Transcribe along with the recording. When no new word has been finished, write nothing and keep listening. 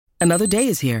Another day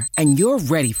is here, and you're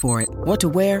ready for it. What to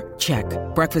wear? Check.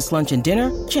 Breakfast, lunch, and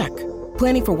dinner? Check.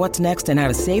 Planning for what's next and how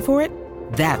to save for it?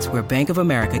 That's where Bank of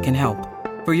America can help.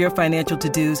 For your financial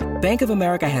to-dos, Bank of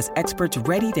America has experts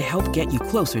ready to help get you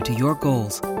closer to your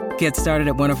goals. Get started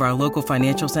at one of our local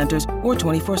financial centers or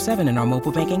 24/7 in our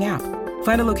mobile banking app.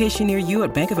 Find a location near you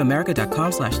at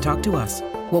bankofamerica.com/talktous.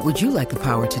 What would you like the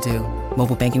power to do?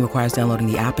 Mobile banking requires downloading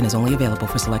the app and is only available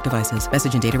for select devices.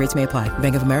 Message and data rates may apply.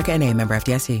 Bank of America N.A., member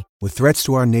FDIC. With threats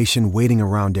to our nation waiting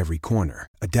around every corner,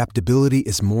 adaptability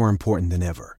is more important than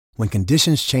ever. When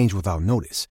conditions change without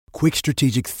notice, quick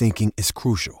strategic thinking is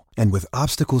crucial. And with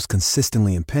obstacles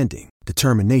consistently impending,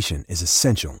 determination is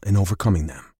essential in overcoming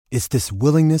them. It's this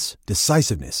willingness,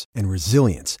 decisiveness, and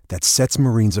resilience that sets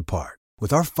Marines apart.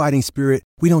 With our fighting spirit,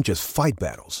 we don't just fight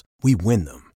battles, we win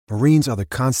them. Marines are the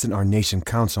constant our nation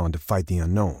counts on to fight the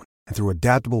unknown. And through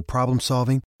adaptable problem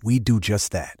solving, we do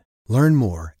just that. Learn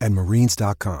more at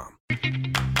marines.com.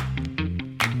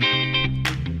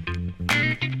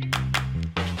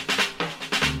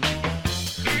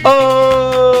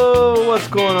 Oh, what's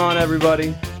going on,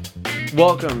 everybody?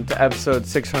 Welcome to episode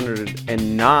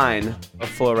 609 of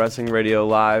Flow Wrestling Radio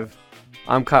Live.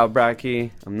 I'm Kyle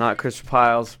Brackey. I'm not Christopher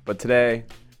Piles, but today,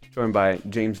 joined by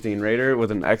James Dean Rader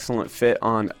with an excellent fit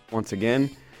on once again.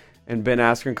 And Ben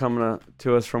Askren coming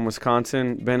to us from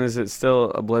Wisconsin. Ben, is it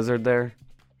still a blizzard there?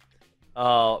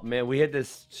 Oh, man, we had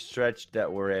this stretch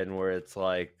that we're in where it's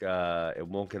like it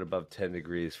won't get above 10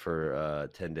 degrees for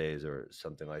 10 days or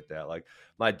something like that. Like,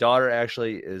 my daughter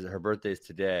actually her birthday's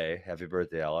today. Happy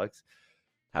birthday, Alex.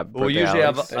 We'll usually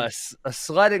have a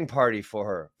sledding party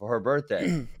for her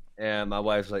birthday. And my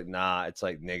wife's like, nah, it's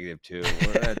like -2.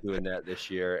 We're not doing that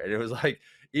this year. And it was like,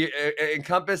 it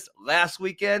encompassed last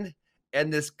weekend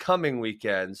and this coming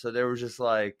weekend. So there was just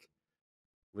like,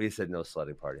 we said no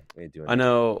sledding party. We ain't doing I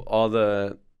know all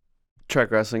the Trek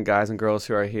wrestling guys and girls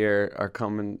who are here are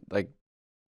coming, like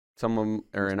some of them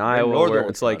are in Iowa where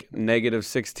it's like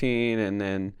 -16, and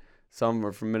then some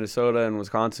are from Minnesota and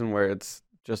Wisconsin where it's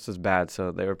just as bad.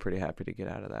 So they were pretty happy to get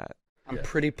out of that. I'm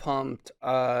pretty pumped.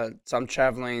 So I'm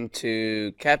traveling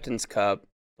to Captain's Cup,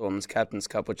 the Women's Captain's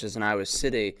Cup, which is in Iowa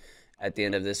City at the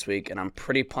end of this week. And I'm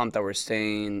pretty pumped that we're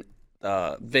staying,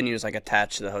 the venue's like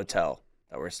attached to the hotel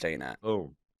that we're staying at.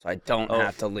 Oh. So I don't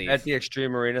have to leave. At the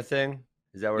Extreme Arena thing?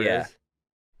 Is that what it is?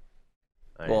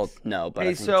 Nice. Well, no, but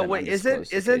hey, so wait, isn't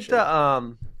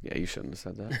the Yeah, you shouldn't have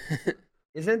said that.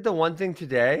 isn't the one thing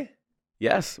today?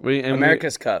 Yes,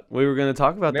 America's Cup. We were going to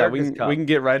talk about that. We can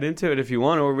get right into it if you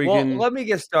want, or we can. Let me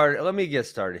get started. Let me get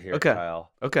started here, okay.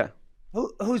 Kyle. Okay.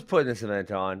 Who's putting this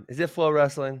event on? Is it Flow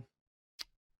Wrestling?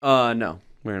 No,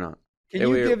 we're not.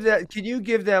 Can you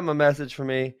give them a message for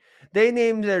me? They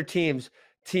named their teams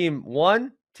Team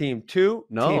 1, Team 2,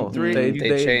 Team 3.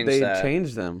 They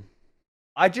changed them.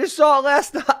 I just saw it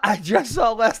last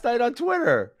night. On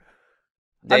Twitter.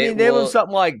 They were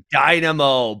something like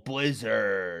Dynamo,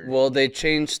 Blizzard. Well, they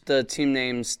changed the team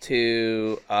names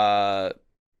to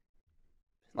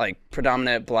like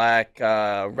predominant black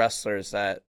wrestlers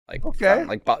that like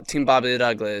Team Bobby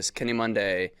Douglas, Kenny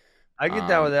Monday. I get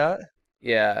down with that.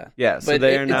 Yeah. Yeah. So but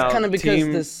they are now kind of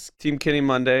because Team Kenny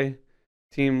Monday,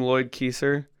 Team Lloyd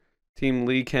Kieser, Team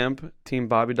Lee Kemp, Team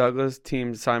Bobby Douglas,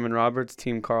 Team Simon Roberts,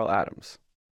 Team Carl Adams.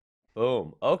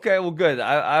 Boom. Okay, well, good.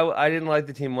 I didn't like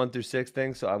the team 1 through 6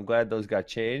 thing, so I'm glad those got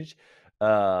changed.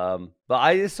 But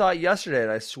I just saw it yesterday,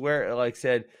 and I swear it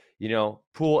said,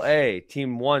 Pool A,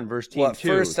 Team 1 versus Team 2. At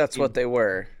first, that's what they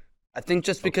were. I think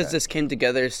just because this came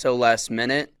together so last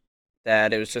minute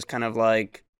that it was just kind of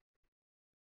like,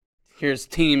 here's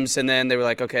teams, and then they were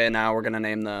like, okay, now we're gonna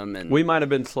name them. And we might have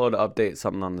been slow to update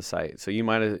something on the site, so you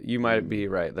might be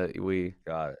right that we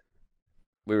got it.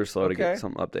 We were slow to get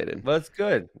something updated. Well, that's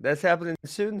good. That's happening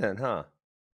soon then, huh?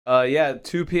 Yeah,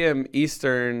 2 p.m.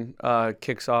 Eastern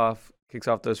kicks off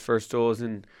those first duels.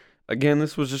 And again,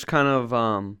 this was just kind of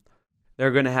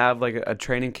they're going to have like a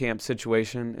training camp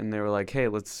situation, and they were like, hey,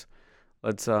 let's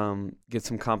get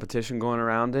some competition going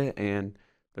around it, and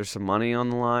there's some money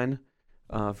on the line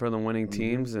for the winning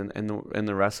teams and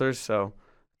the wrestlers. So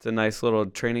it's a nice little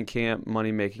training camp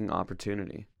money making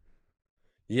opportunity.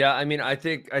 Yeah, I mean, I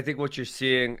think what you're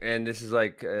seeing, and this is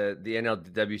like the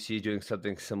NLWC doing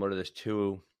something similar to this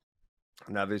too.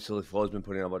 And obviously, Flow's been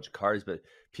putting on a bunch of cards, but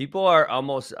people are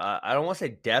almost, I don't want to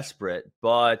say desperate,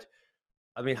 but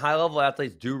I mean, high-level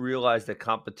athletes do realize that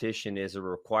competition is a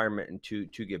requirement and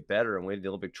to get better. And we have the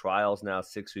Olympic trials now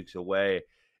 6 weeks away.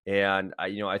 And,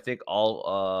 I think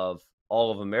all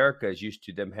of America is used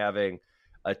to them having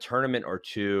a tournament or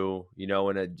two, in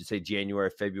a, say,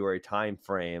 January, February time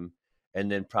frame.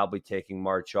 and then probably taking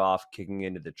March off, kicking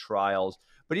into the trials.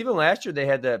 But even last year, they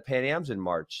had the Pan Ams in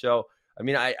March. So, I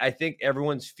mean, I think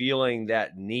everyone's feeling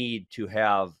that need to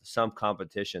have some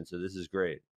competition. So this is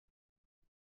great.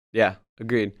 Yeah,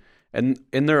 agreed. And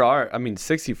there are, I mean,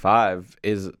 65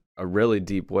 is a really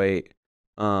deep weight.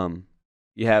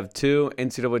 You have two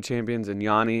NCAA champions in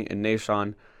Yanni and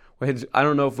Nahshon, which I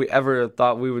don't know if we ever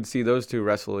thought we would see those two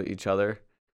wrestle each other.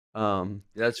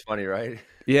 That's funny, right?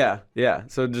 Yeah.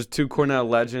 So just two Cornell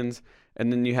legends.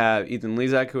 And then you have Ethan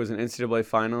Lezak, who was an NCAA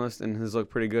finalist and has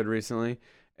looked pretty good recently.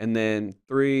 And then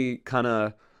three kind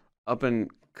of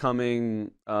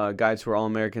up-and-coming guys who are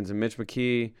All-Americans, and Mitch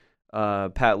McKee,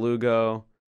 Pat Lugo,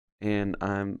 and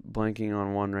I'm blanking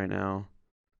on one right now.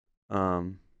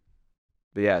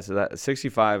 But yeah, so that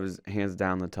 65 is hands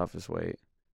down the toughest weight.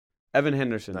 Evan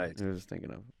Henderson, Nice. I was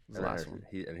thinking of the last one.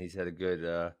 He's had a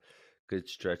good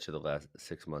stretch of the last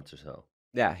 6 months or so.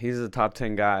 Yeah, he's a top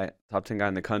 10 guy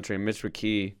in the country. And Mitch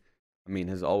McKee, I mean,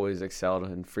 has always excelled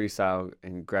in freestyle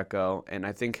and Greco, and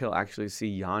I think he'll actually see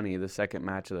Yanni the second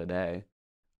match of the day.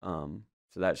 So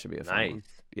that should be a fun one.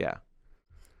 Yeah.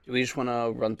 Do we just want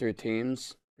to run through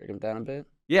teams, break them down a bit?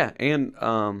 Yeah, and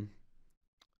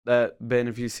that Ben,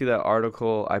 if you see that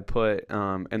article I put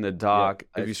in the doc,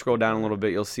 if you scroll down a little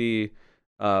bit, you'll see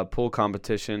pool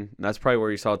competition. And that's probably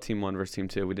where you saw Team 1 versus Team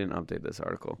 2. We didn't update this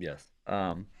article. Yes.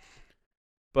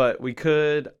 But we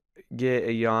could get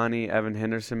a Yanni Evan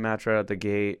Henderson match right out the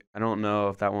gate. I don't know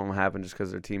if that one will happen just because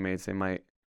they're teammates. They might.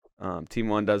 Team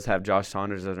 1 does have Josh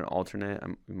Saunders as an alternate.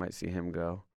 We might see him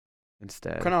go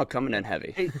instead. Cornell coming in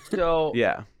heavy. Hey, so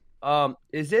Yeah.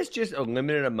 Is this just a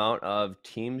limited amount of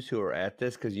teams who are at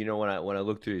this? Because when I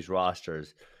look through these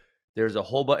rosters, there's a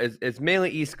whole bunch. It's mainly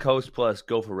East Coast plus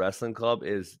Gopher Wrestling Club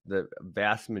is the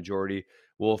vast majority.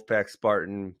 Wolfpack,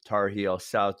 Spartan, Tar Heel,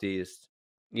 Southeast.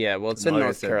 Yeah, well, it's in Like I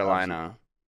North said, Carolina.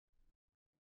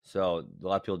 So a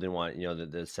lot of people didn't want,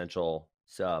 the central,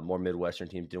 more Midwestern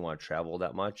teams didn't want to travel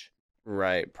that much.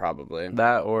 Right, probably.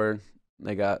 That, or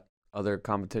they got other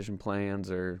competition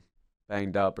plans or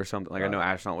banged up or something. Like I know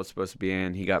Ashnot was supposed to be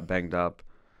in. He got banged up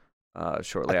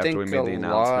shortly after we made the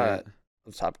announcement. I think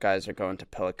the top guys are going to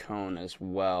Pelicone as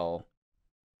well.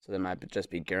 So they might just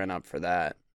be gearing up for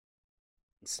that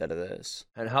instead of this.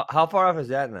 And how far off is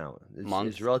that now? Month.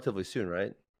 It's relatively soon,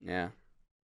 right? Yeah.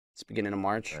 It's beginning of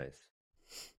March. Nice.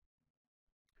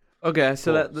 Okay,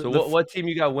 so Cool. What team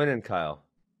you got winning, Kyle?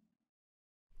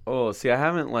 Oh, see, I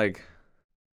haven't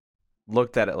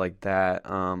looked at it like that.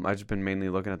 I've just been mainly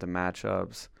looking at the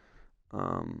matchups.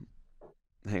 Hang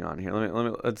on here.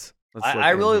 Let's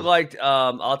I really liked.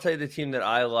 I'll tell you the team that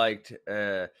I liked.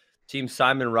 Team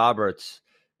Simon Roberts.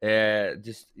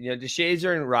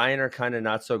 DeShazer and Ryan are kind of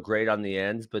not so great on the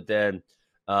ends, but then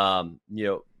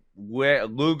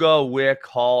Lugo, Wick,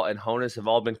 Hall, and Honus have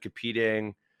all been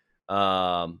competing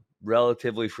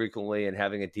relatively frequently and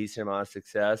having a decent amount of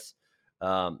success.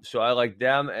 So I like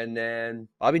them. And then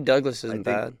Bobby Douglas isn't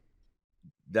bad.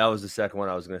 That was the second one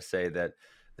I was going to say, that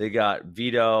they got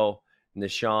Vito,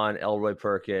 Nahshon, Elroy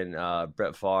Perkin,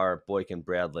 Brett Farr, Boykin,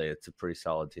 Bradley. It's a pretty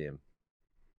solid team.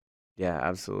 Yeah,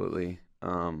 absolutely.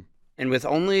 And with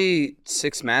only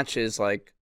 6 matches,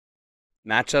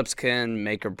 matchups can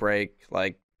make or break.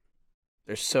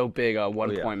 They're so big. A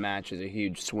 1-point match is a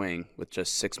huge swing with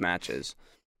just 6 matches.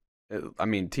 I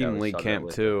mean, Team Lee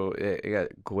Camp too. You got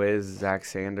Gwiz, Zach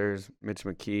Sanders, Mitch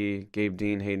McKee, Gabe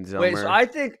Dean, Hayden Zilmer. Wait, so I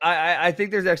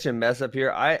think there's actually a mess up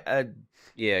here. I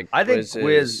think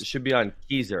Gwiz should be on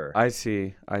Keezer. I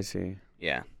see.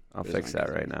 Yeah, I'll fix that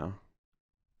right now.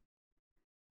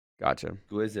 Gotcha.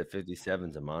 Gwiz at 57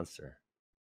 is a monster.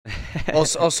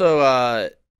 Also,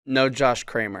 no Josh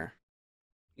Kramer.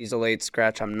 He's a late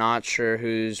scratch. I'm not sure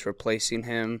who's replacing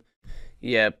him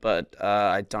yet, but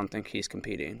I don't think he's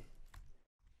competing.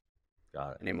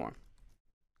 Got it. Anymore.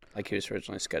 Like he was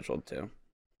originally scheduled to.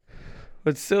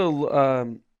 But still,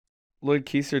 Lloyd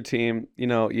Keiser team,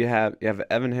 you have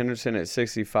Evan Henderson at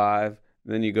 65.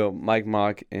 Then you go Mike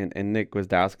Mock and Nick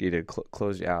Gwizdowski to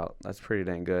close you out. That's pretty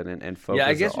dang good. And focus. Yeah,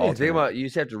 I guess when you think about it, you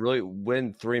just have to really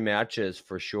win 3 matches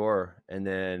for sure. And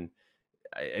then,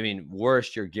 I mean,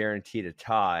 worst, you're guaranteed a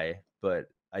tie. But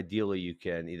ideally, you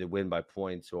can either win by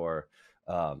points or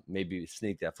maybe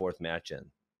sneak that 4th match in.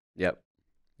 Yep.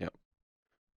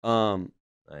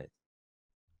 Nice.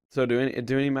 So do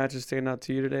any matches stand out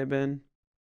to you today, Ben?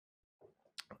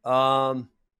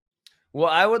 Well,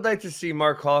 I would like to see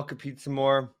Mark Hall compete some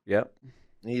more. Yep.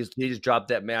 He just dropped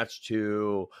that match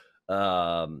to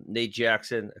Nate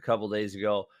Jackson a couple days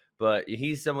ago, but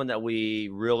he's someone that we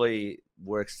really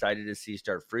were excited to see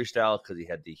start freestyle because he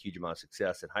had the huge amount of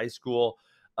success in high school.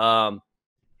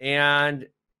 And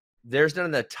there's none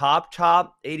of the top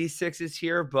 86s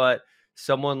here, but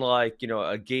someone like,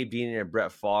 a Gabe Dean and a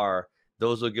Brett Favre,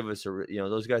 those will give us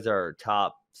those guys are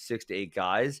top 6 to 8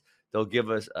 guys. They'll give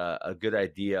us a good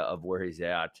idea of where he's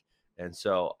at. And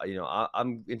so,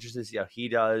 I'm interested to see how he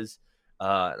does.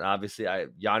 And obviously,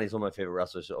 Yanni's one of my favorite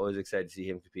wrestlers, so always excited to see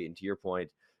him compete. And to your point,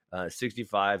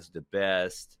 65 is the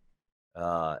best.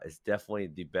 It's definitely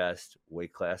the best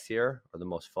weight class here, or the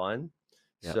most fun.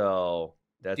 Yep. So,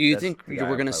 do you think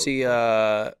we're going to see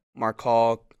Mark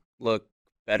Hall look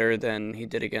better than he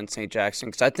did against St. Jackson?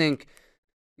 Because I think,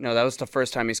 that was the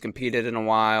first time he's competed in a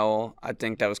while. I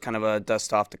think that was kind of a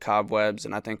dust off the cobwebs,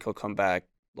 and I think he'll come back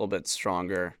a little bit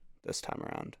stronger this time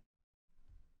around.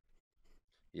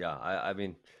 Yeah, I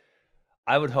mean,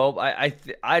 I would hope. I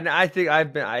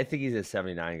think he's a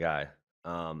 79 guy.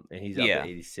 And he's up at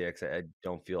 86. I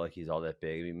don't feel like he's all that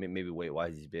big. I mean, maybe weight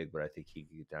wise he's big, but I think he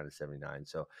could get down to 79.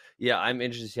 So yeah, I'm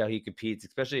interested to see how he competes.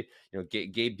 Especially,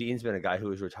 Gabe Dean's been a guy who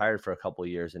was retired for a couple of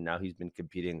years, and now he's been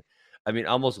competing. I mean,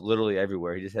 almost literally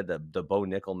everywhere. He just had the Bo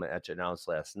Nickel match announced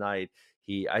last night.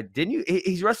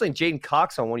 He's wrestling Jaden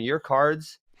Cox on one of your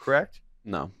cards, correct?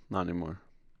 No, not anymore.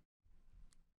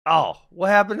 Oh, what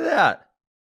happened to that?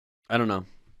 I don't know.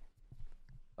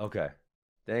 Okay,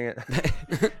 dang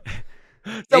it.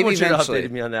 Someone should have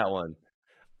updated me on that one.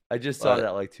 I just saw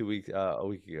that like a week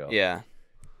ago. Yeah.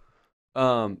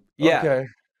 Yeah. Okay.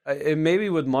 And maybe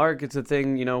with Mark, it's a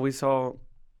thing. We saw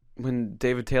when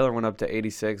David Taylor went up to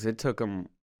 86. It took him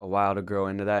a while to grow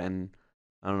into that, and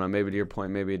I don't know. Maybe to your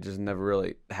point, maybe it just never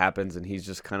really happens, and he's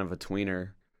just kind of a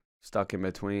tweener, stuck in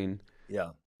between.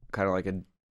 Yeah. Kind of like a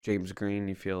James Green.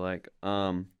 You feel like,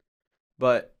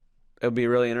 but it'll be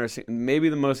really interesting. Maybe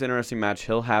the most interesting match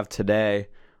he'll have today.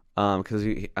 Because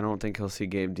I don't think he'll see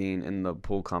Gabe Dean in the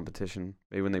pool competition.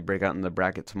 Maybe when they break out in the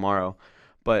bracket tomorrow.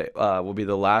 But will be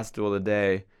the last duel of the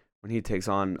day when he takes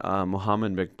on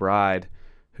Muhammad McBride,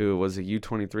 who was a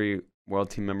U23 World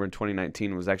Team member in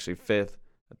 2019, was actually 5th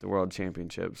at the World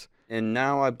Championships. And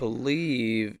now I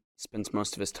believe spends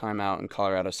most of his time out in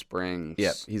Colorado Springs.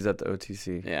 Yep, he's at the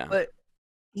OTC. Yeah. But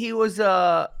he was he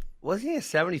a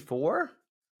 74?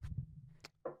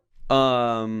 He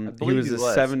was a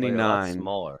 79. Like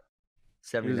smaller.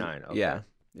 79. Okay. Yeah.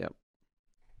 Yep.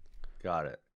 Got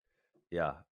it.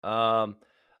 Yeah.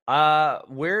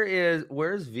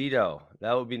 Where's Vito?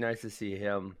 That would be nice to see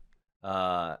him.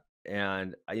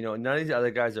 And none of these other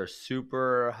guys are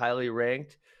super highly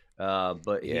ranked.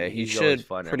 But yeah, he should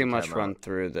pretty much run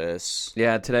through this.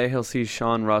 Yeah, today he'll see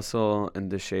Sean Russell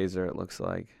and DeShazer, it looks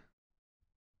like.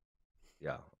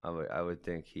 Yeah, I would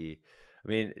think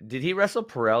did he wrestle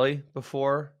Pirelli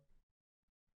before?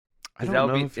 I don't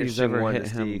know if he's ever hit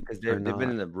him because they've been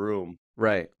in the room,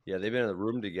 right? Yeah, they've been in the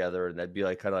room together, and that'd be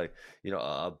like kind of like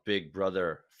a big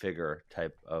brother figure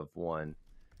type of one.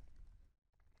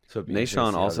 So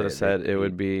Nashon also said it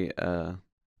would be a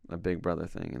big brother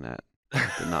thing, and that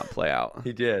did not play out.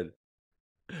 He did.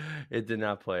 It did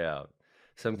not play out.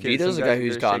 Vito's a guy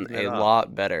who's gotten a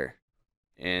lot better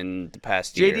in the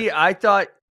past year. JD, I thought,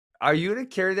 are you going to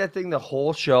carry that thing the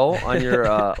whole show on your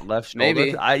left shoulder?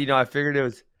 Maybe. I figured it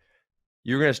was,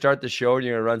 you were going to start the show and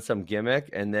you're going to run some gimmick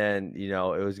and then,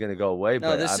 it was going to go away. No,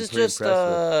 but this I'm is just,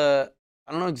 I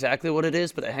don't know exactly what it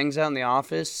is, but it hangs out in the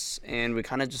office and we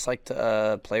kind of just like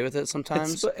to play with it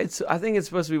sometimes. I think it's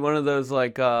supposed to be one of those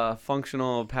like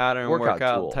functional pattern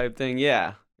workout type thing.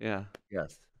 Yeah. Yeah.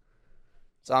 Yes.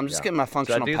 So I'm just getting my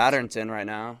functional patterns in right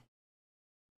now.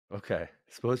 Okay.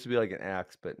 It's supposed to be like an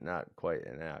axe, but not quite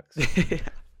an axe.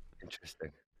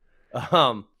 Interesting.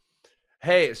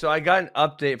 Hey, so I got an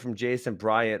update from Jason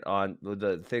Bryant on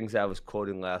the things I was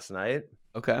quoting last night.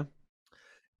 Okay.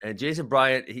 And Jason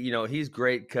Bryant, he's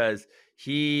great because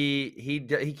he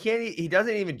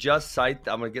doesn't even just cite.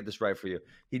 I'm gonna get this right for you.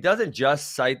 He doesn't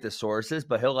just cite the sources,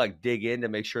 but he'll like dig in to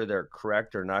make sure they're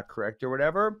correct or not correct or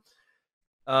whatever.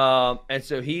 And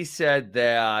so he said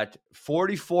that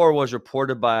 44 was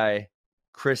reported by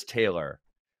Chris Taylor,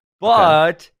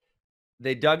 but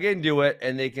they dug into it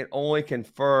and they can only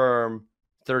confirm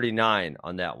 39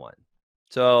 on that one.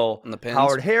 So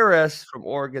Howard Harris from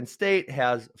Oregon State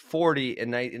has 40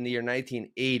 in the year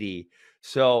 1980.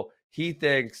 So he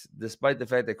thinks, despite the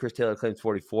fact that Chris Taylor claims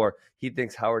 44, he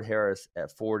thinks Howard Harris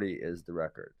at 40 is the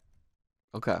record.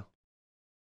 Okay.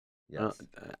 Yes.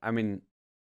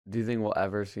 Do you think we'll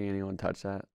ever see anyone touch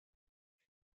that?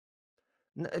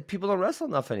 People don't wrestle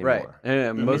enough anymore. Right.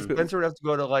 And most people, Spencer would have to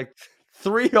go to like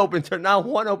 3 open tournaments, not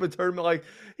 1 open tournament. Like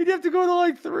he'd have to go to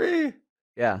like 3.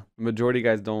 Yeah. The majority of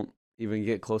guys don't even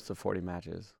get close to 40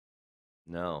 matches.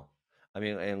 No.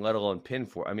 And let alone pin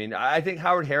for. I think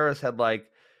Howard Harris had like,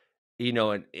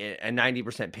 a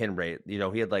 90% pin rate. He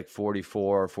had like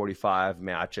 44 or 45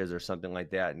 matches or something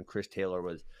like that. And Chris Taylor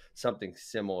was something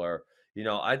similar.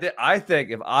 I think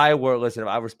if I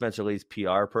were Spencer Lee's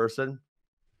PR person,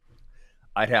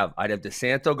 I'd have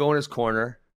DeSanto go in his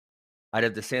corner. I'd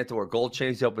have DeSanto wear gold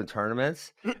chains to open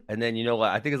tournaments. And then,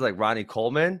 I think it's like Ronnie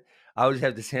Coleman. I would just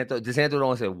have DeSanto. DeSanto would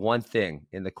only say one thing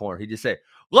in the corner. He'd just say,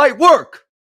 light work.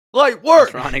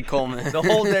 That's Ronnie Coleman. The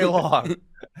whole day long.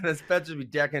 And then Spencer would be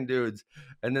decking dudes.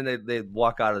 And then they'd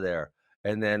walk out of there.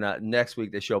 And then next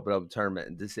week they show up at a tournament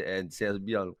and DeSanto would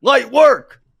be on light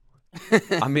work.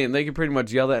 I mean, they can pretty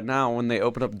much yell that now when they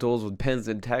open up duels with pens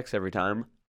and text every time.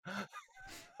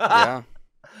 Yeah.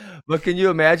 But can you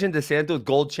imagine DeSanto with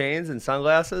gold chains and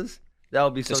sunglasses? That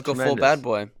would be so Just go tremendous. full bad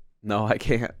boy. No, I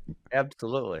can't.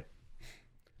 Absolutely.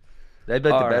 That'd be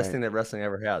like the best thing that wrestling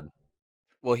ever had.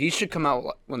 Well, he should come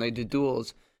out when they do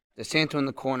duels. DeSanto in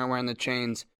the corner wearing the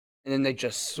chains, and then they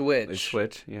just switch. They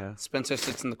switch, yeah. Spencer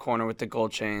sits in the corner with the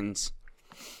gold chains,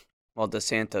 while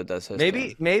DeSanto does his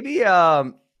thing.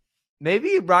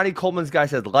 Maybe Ronnie Coleman's guy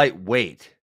said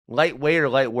lightweight or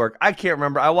light work. I can't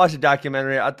remember. I watched a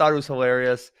documentary. I thought it was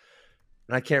hilarious,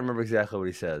 and I can't remember exactly what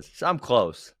he says. So I'm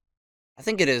close. I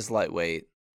think it is lightweight.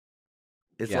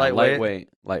 It's Yeah, lightweight.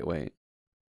 Lightweight.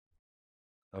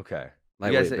 Okay.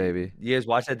 Lightweight, baby. You guys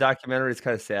watch that documentary? It's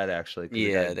kind of sad, actually. 'cause the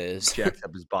Yeah, guy it is. jacks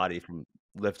up his body from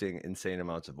lifting insane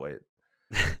amounts of weight.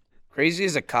 Crazy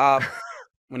as a cop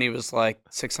when he was like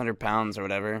 600 pounds or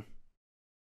whatever.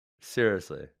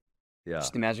 Seriously. Yeah.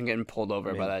 Just imagine getting pulled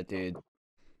over by that dude.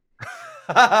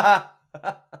 But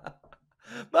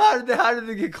how did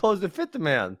they get clothes to fit the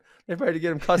man? They probably had to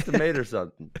get him custom made or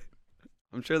something.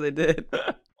 I'm sure they did.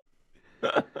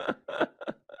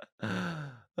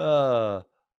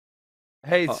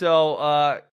 Hey,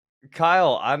 so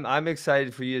Kyle, I'm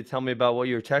excited for you to tell me about what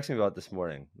you were texting me about this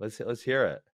morning. Let's hear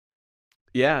it.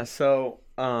 Yeah, so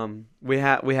we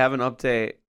have an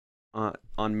update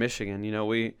on Michigan.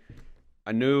 We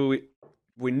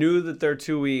knew that their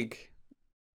 2-week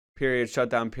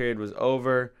shutdown period was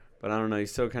over, but I don't know. You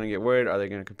still kind of get worried. Are they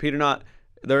going to compete or not?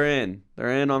 They're in.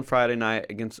 They're in on Friday night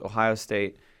against Ohio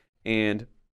State, and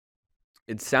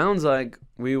it sounds like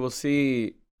we will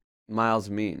see Miles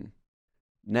Mean.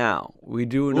 Now, we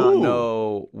do not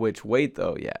know which weight,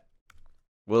 though, yet.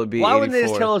 Will it be Why 84? wouldn't they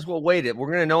just tell us what weight it? We're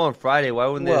going to know on Friday. Why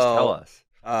wouldn't they just tell us?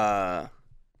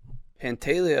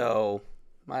 Pantaleo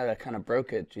might have kind of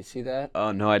broke it. Did you see that?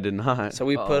 Oh, no, I did not. So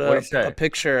we put a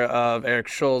picture of Eric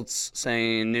Schultz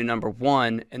saying new number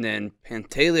 1, and then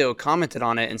Pantaleo commented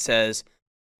on it and says,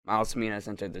 Miles Mean has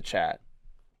entered the chat.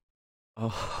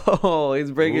 Oh,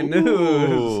 he's breaking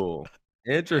news.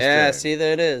 Interesting. Yeah, see,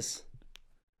 there it is.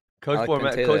 Coach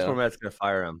Format's going to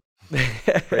fire him.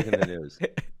 Breaking the news.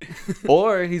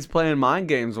 Or he's playing mind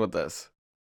games with us.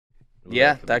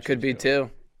 Yeah, that could be too.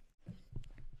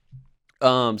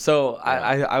 So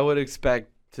I would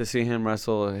expect to see him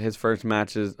wrestle his first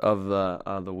matches of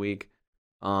the week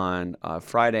on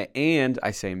Friday, and I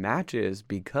say matches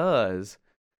because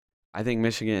I think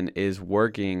Michigan is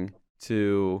working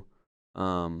to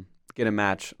get a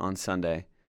match on Sunday.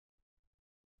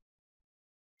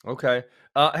 Okay.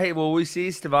 Hey, will we see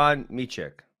Stevan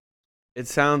Micic? It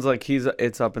sounds like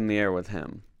it's up in the air with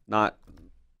him.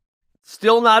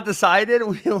 Still not decided?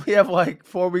 We have like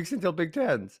 4 weeks until Big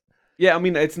Tens. Yeah, I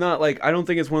mean, it's not like, I don't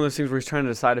think it's one of those things where he's trying to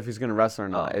decide if he's going to wrestle or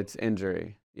not. It's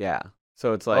injury. Yeah.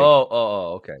 So it's like.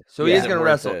 Okay. So he is going to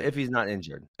wrestle it. if he's not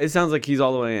injured. It sounds like he's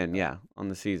all the way in, on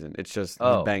the season. It's just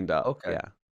he's banged up. Okay. Yeah.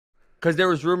 Because there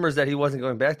was rumors that he wasn't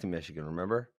going back to Michigan,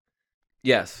 remember?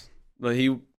 Yes. But he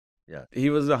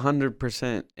was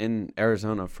 100% in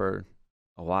Arizona for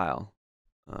a while,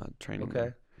 training.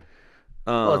 Okay.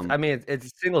 Well, I mean,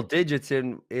 it's single digits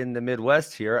in the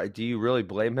Midwest here. Do you really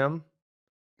blame him?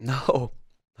 No,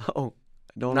 I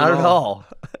don't. Not at all.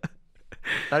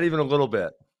 Not even a little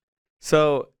bit.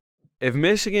 So, if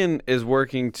Michigan is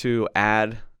working to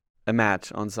add a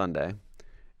match on Sunday,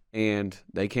 and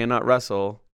they cannot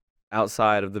wrestle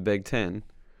outside of the Big Ten,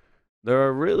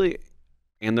 they're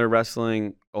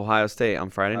wrestling Ohio State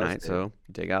on Friday night. So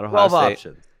you take out Ohio 12 State.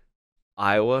 options.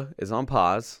 Iowa is on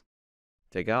pause.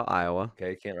 Take out Iowa.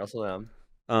 Okay, can't wrestle them.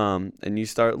 And you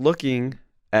start looking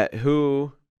at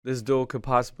who this duel could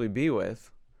possibly be with.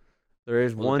 There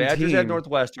is one the Badgers team. at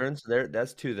Northwestern, so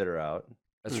that's 2 that are out.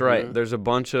 That's right. There's a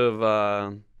bunch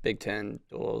of Big Ten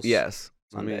duels. yes.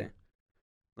 Sunday.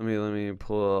 Let me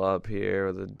pull up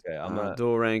here the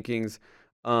dual rankings.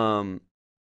 You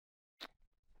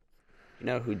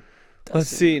know who? Let's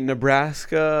see.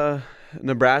 Nebraska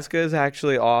is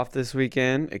actually off this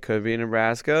weekend. It could be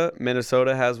Nebraska.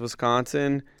 Minnesota has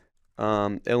Wisconsin.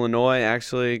 Illinois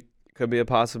actually could be a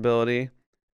possibility.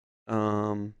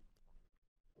 But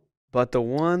the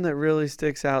one that really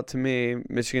sticks out to me,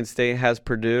 Michigan State has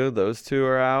Purdue. Those two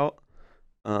are out.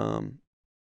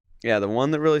 Yeah, the one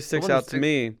that really sticks out to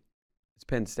me is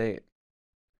Penn State.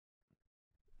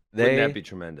 Wouldn't that be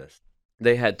tremendous?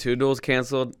 They had 2 duels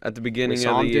canceled at the beginning We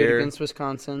saw of the them do it year against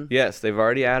Wisconsin. Yes, they've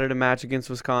already added a match against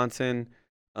Wisconsin.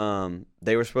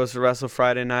 They were supposed to wrestle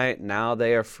Friday night. Now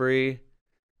they are free.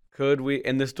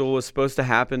 And this duel was supposed to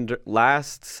happen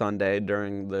last Sunday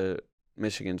during the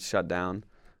Michigan shutdown.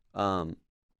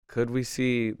 Could we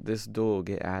see this duel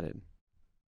get added?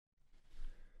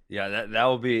 Yeah, that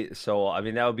would be so. I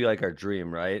mean, that would be like our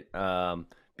dream, right?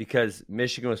 Because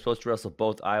Michigan was supposed to wrestle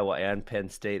both Iowa and Penn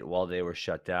State while they were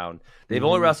shut down. They've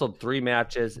only wrestled 3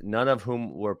 matches, none of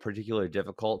whom were particularly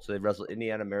difficult. So they've wrestled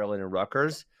Indiana, Maryland, and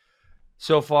Rutgers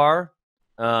so far.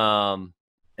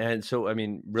 And so, I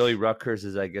mean, really, Rutgers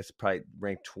is, I guess, probably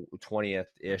ranked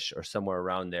 20th-ish or somewhere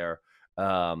around there.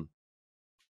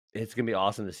 It's going to be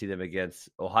awesome to see them against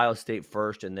Ohio State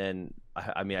first. And then,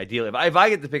 I mean, ideally, if I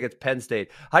get to pick, it's Penn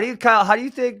State. Kyle, how do you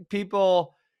think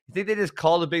people – you think they just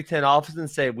call the Big Ten office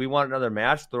and say, we want another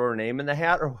match, throw our name in the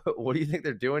hat? Or what do you think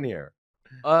they're doing here?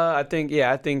 I think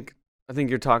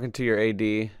you're talking to your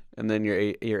AD, and then your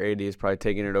AD is probably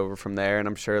taking it over from there. And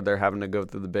I'm sure they're having to go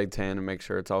through the Big Ten and make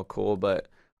sure it's all cool. But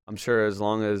I'm sure as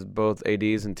long as both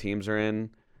ADs and teams are in,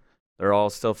 they're all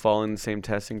still following the same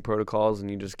testing protocols, and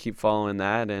you just keep following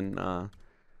that. And I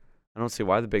don't see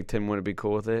why the Big Ten wouldn't be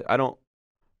cool with it. I don't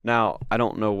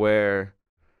know where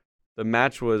the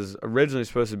match was originally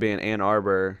supposed to be in Ann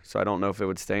Arbor, so I don't know if it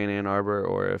would stay in Ann Arbor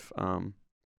or if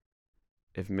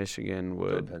Michigan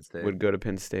would go to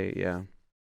Penn State. Yeah.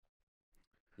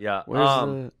 Yeah.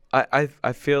 I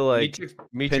feel like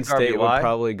Penn State would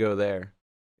probably go there.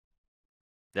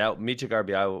 That Michik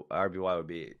RBY would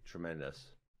be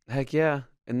tremendous. Heck yeah.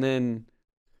 And then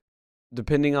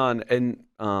depending on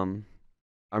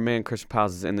our man Christian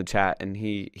Piles is in the chat, and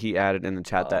he added in the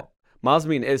chat that Miles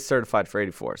Mean is certified for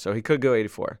 84, so he could go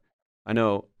 84. I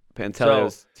know Pantelli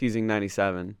was teasing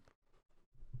 97.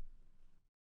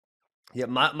 Yeah,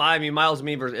 I mean Miles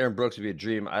Mean versus Aaron Brooks would be a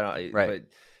dream. Right. But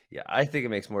yeah, I think it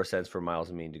makes more sense for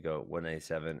Miles Mean to go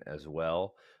 197 as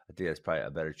well. I think that's probably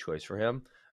a better choice for him.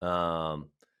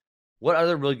 What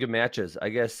other really good matches? I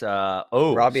guess.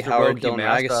 Robbie Howard, Dylan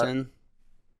Ragusin.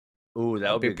 Ooh,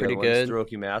 that would be pretty good.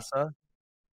 Siroki Massa.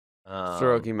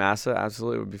 Siroki Massa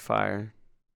absolutely would be fire.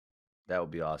 That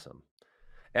would be awesome.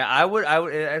 And I would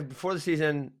before the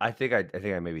season. I think I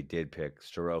maybe did pick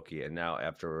Siroki, and now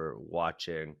after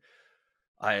watching,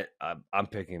 I'm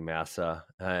picking Massa,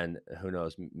 and who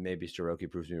knows? Maybe Siroki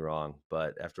proves me wrong.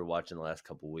 But after watching the last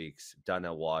couple of weeks,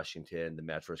 Donnell Washington, the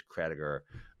match versus Kradiger,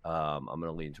 I'm going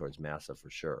to lean towards Massa for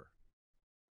sure.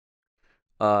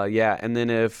 Yeah, and then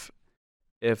if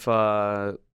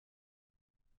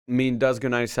Mean does go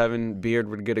 97, Beard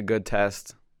would get a good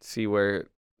test, see where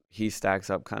he stacks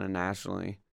up kind of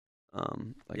nationally.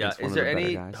 Is there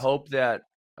any hope that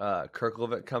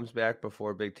Kirklevitt comes back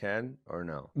before Big Ten or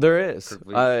no? There is.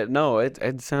 No,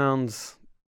 it sounds.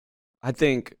 I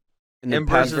think in the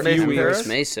past few weeks,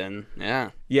 Mason.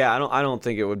 Yeah. Yeah, I don't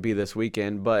think it would be this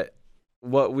weekend, but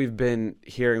what we've been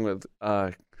hearing with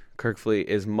Kirkfleet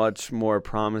is much more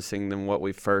promising than what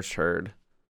we first heard.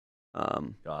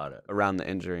 Got it. Around the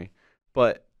injury,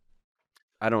 but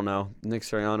I don't know. Nick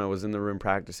Sirianni was in the room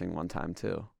practicing one time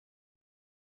too.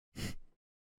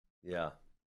 Yeah.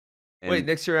 Wait,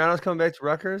 Nick Sirianni's coming back to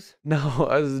Rutgers? No,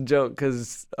 it was a joke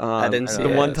because I didn't see the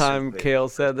one time Kale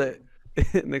said that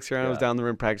Nick Sirianni was down the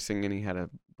room practicing and he had a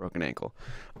broken ankle.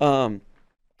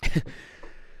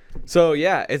 So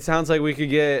yeah, it sounds like we could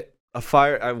get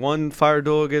one fire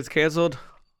duel gets canceled,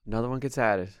 another one gets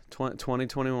added.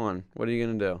 2021. What are you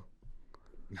gonna do?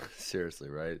 Seriously,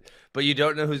 right? But you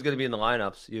don't know who's going to be in the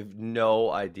lineups. You have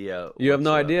no idea. You have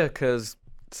no idea because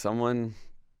someone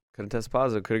could have tested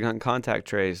positive, could have gotten contact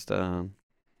traced.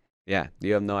 Yeah,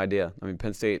 you have no idea. I mean,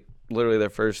 Penn State, literally their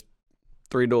first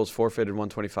 3 duels forfeited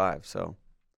 125. So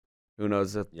who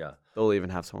knows if they'll even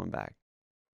have someone back.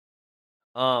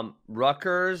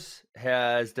 Rutgers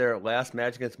has their last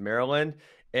match against Maryland.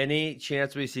 Any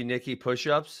chance we see Nikki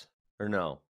push-ups or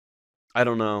no? I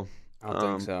don't know. I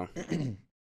don't think so.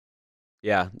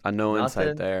 Yeah, no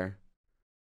insight there.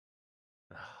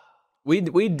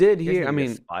 We did hear. I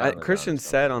mean, Christian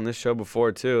said on this show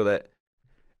before too that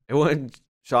it wouldn't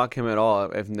shock him at all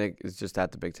if Nick is just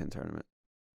at the Big Ten tournament.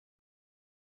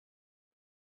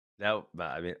 I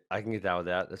mean, I can get down with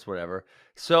that. That's whatever.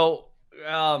 So,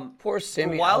 poor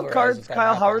Sammy. Wild cards,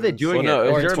 Kyle. How are they doing it?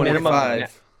 Is there a minimum?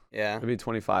 Yeah, it'd be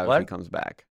 25 if he comes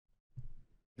back.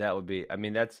 That would be. I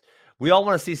mean, that's we all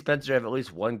want to see Spencer have at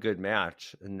least one good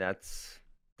match, and that's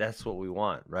what we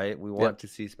want, right? We want to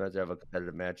see Spencer have a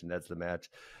competitive match, and that's the match.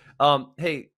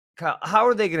 Hey, Kyle, how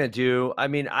are they going to do? I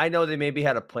mean, I know they maybe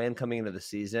had a plan coming into the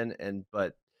season,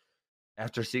 but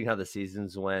after seeing how the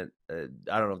seasons went, I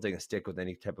don't know if they can stick with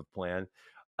any type of plan.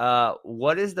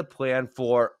 What is the plan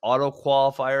for auto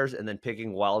qualifiers and then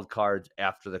picking wild cards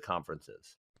after the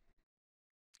conferences?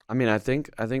 I mean, I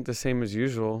think the same as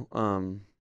usual.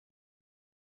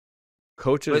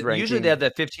 Coaches But ranking. usually they have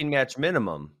that 15-match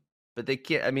minimum, but they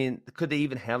can't. I mean, could they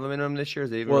even have a minimum this year?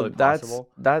 Is it even really possible?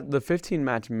 That the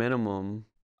 15-match minimum,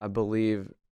 I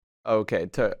believe. Okay,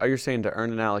 are you saying to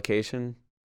earn an allocation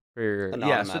for your?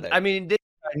 Yeah. So, I mean,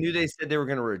 I knew they said they were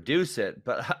going to reduce it,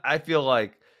 but I feel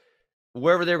like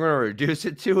wherever they're going to reduce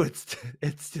it to, it's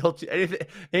still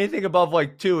anything above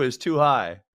like 2 is too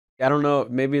high. I don't know.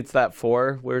 Maybe it's that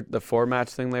 4, where the 4-match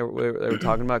thing they were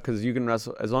talking about, because you can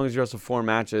wrestle as long as you wrestle 4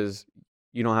 matches.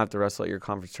 You don't have to wrestle at your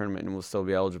conference tournament and will still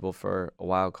be eligible for a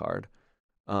wild card.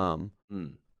 But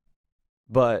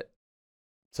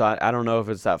so I don't know if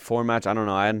it's that 4 match. I don't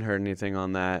know. I hadn't heard anything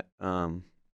on that. I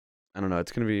don't know.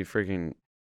 It's going to be freaking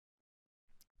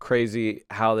crazy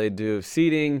how they do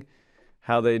seeding,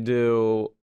 how they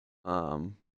do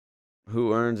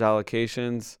who earns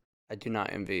allocations. I do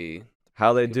not envy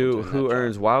how they do who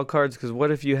earns wild cards. Because what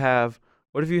if you have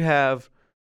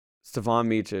Stefan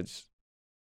Micic?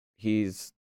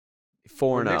 He's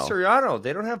 4-0. Nick Suriano,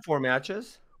 they don't have 4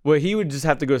 matches. Well, he would just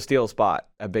have to go steal a spot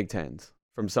at Big Tens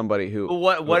from somebody who.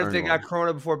 Well, what if they got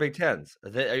Corona before Big Tens?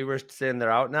 Are you saying they're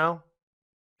out now?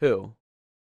 Who?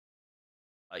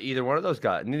 Either one of those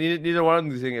guys. Neither one of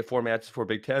them is going to get 4 matches for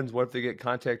Big Tens. What if they get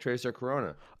contact trace or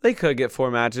Corona? They could get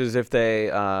 4 matches if they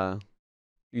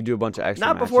you do a bunch of extra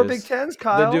matches. Not before Big Tens,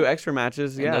 Kyle. They do extra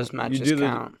matches, and those matches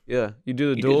count. You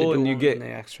do the duel and you get the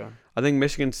extra. I think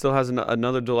Michigan still has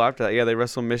another duel after that. Yeah, they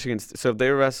wrestle Michigan. So if they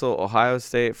wrestle Ohio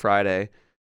State Friday,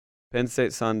 Penn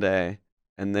State Sunday,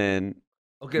 and then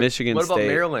Michigan State. What about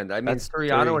Maryland? I mean,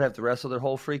 Suriano would have to wrestle their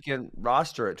whole freaking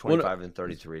roster at 25 and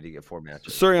 33 to get 4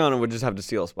 matches. Suriano would just have to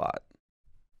steal a spot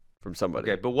from somebody.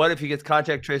 Okay, but what if he gets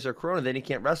contact trace or Corona? Then he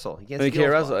can't wrestle. He can't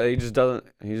wrestle. He just doesn't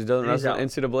wrestle in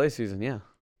NCAA season. Yeah.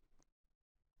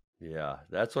 Yeah,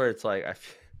 that's where it's like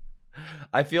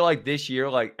I feel like this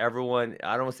year, like everyone,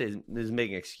 I don't want to say is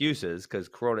making excuses because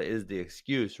Corona is the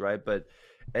excuse, right? But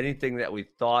anything that we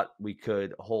thought we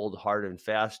could hold hard and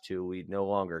fast to, we no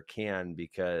longer can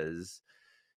because,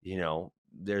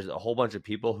 there's a whole bunch of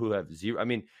people who have 0. I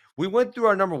mean, we went through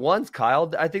our number ones,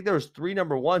 Kyle. I think there was 3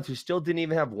 number ones who still didn't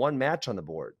even have 1 match on the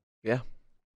board. Yeah.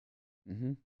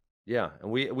 Mm-hmm. Yeah,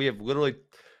 and we have literally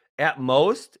at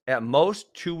most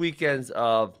 2 weekends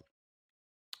of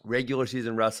regular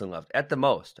season wrestling left at the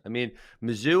most. I mean,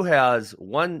 Mizzou has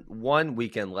one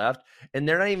weekend left, and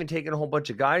they're not even taking a whole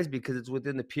bunch of guys because it's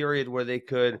within the period where they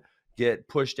could get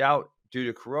pushed out due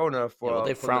to Corona for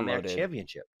the MAC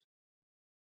championship.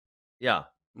 Yeah,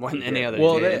 more than any other.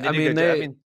 Well,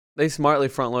 they smartly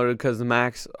front loaded because the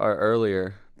MACs are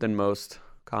earlier than most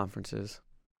conferences.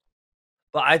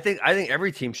 But I think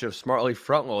every team should have smartly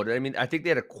front loaded. I mean, I think they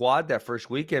had a quad that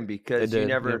first weekend because you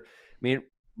never. Yep. I mean.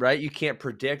 Right, you can't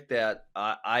predict that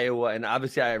Iowa, and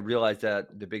obviously I realized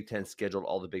that the Big Ten scheduled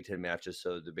all the Big Ten matches,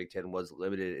 so the Big Ten was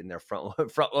limited in their front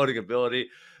loading ability.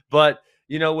 But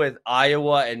with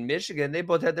Iowa and Michigan, they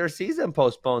both had their season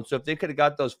postponed. So if they could have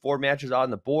got those 4 matches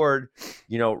on the board,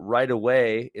 right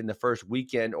away in the first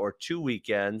weekend or 2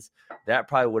 weekends, that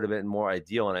probably would have been more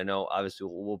ideal. And I know obviously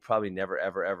we'll probably never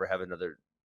ever have another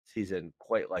season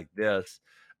quite like this,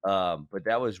 but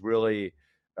that was really.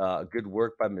 Good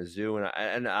work by Mizzou,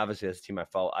 and obviously as a team I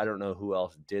follow. I don't know who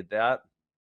else did that,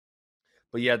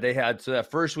 but yeah, they had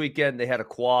that first weekend they had a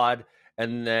quad,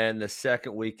 and then the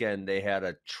second weekend they had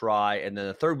a try, and then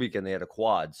the third weekend they had a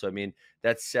quad. So I mean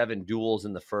that's 7 duels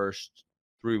in the first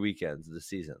 3 weekends of the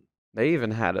season. They even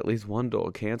had at least 1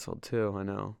 duel canceled too. I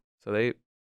know, so they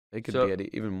could be at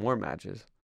even more matches.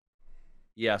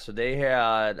 Yeah, so they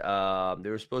had they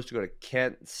were supposed to go to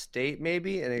Kent State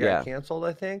maybe, and they got canceled.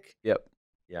 I think. Yep.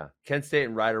 Yeah, Kent State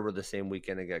and Rider were the same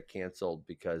weekend and got canceled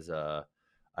because I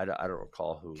don't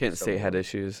recall who. Kent State had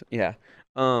issues. Yeah.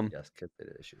 Yes, Kent State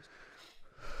had issues.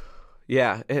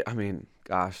 Yeah, I mean,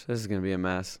 gosh, this is gonna be a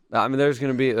mess. I mean, there's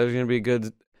gonna be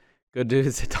good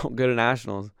dudes that don't go to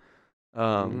nationals.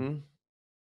 No,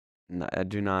 I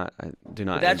do not.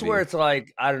 But that's where it's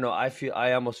like I don't know.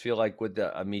 I almost feel like with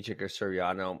the Micic or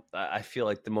Suriano, I feel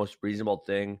like the most reasonable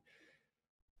thing.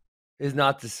 Is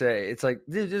not to say it's like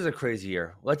this is a crazy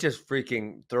year. Let's just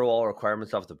freaking throw all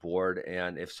requirements off the board.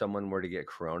 And if someone were to get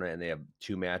Corona and they have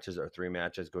 2 matches or 3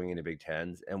 matches going into Big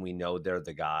Tens, and we know they're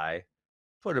the guy,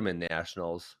 Put him in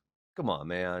nationals. Come on,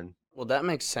 man. Well, that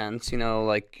makes sense.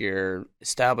 Like your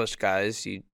established guys,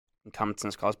 you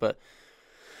competence calls. But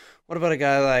what about a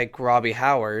guy like Robbie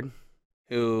Howard,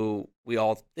 who we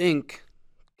all think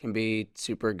can be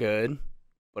super good,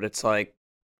 but it's like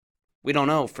we don't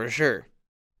know for sure.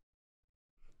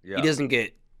 Yeah. He doesn't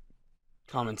get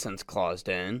common sense claused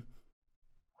in.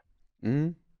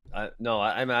 Mm-hmm.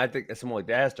 I think someone like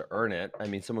that has to earn it. I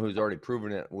mean, someone who's already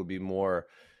proven it would be more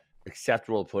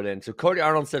acceptable to put in. So Cody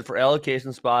Arnold said for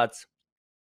allocation spots,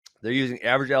 they're using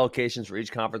average allocations for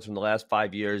each conference from the last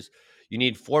 5 years. You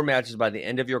need 4 matches by the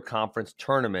end of your conference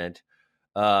tournament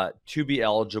to be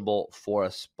eligible for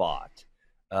a spot.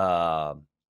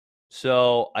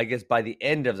 So I guess by the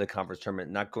end of the conference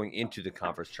tournament, not going into the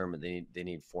conference tournament, they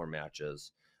need 4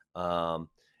 matches.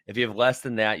 If you have less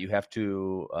than that, you have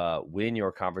to win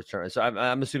your conference tournament. So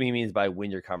I'm assuming he means by win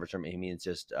your conference tournament, he means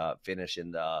just finish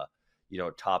in the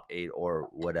top 8 or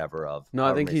whatever of. No,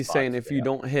 I think he's saying if you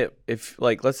don't hit,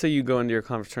 let's say you go into your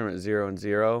conference tournament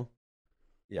 0-0.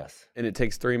 Yes. And it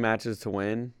takes 3 matches to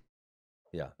win.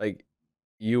 Yeah. Like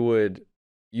you would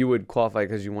qualify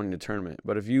because you won the tournament.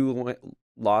 But if you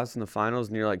lost in the finals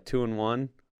and you're like 2-1,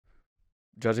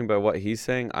 judging by what he's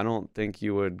saying, I don't think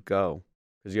you would go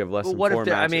because you have less than 4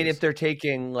 matches. I mean, if they're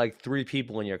taking like 3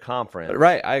 people in your conference.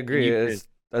 Right, I agree.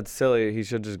 That's silly. He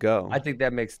should just go. I think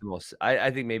that makes the most.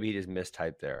 I think maybe he just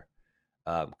mistyped there,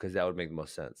 because that would make the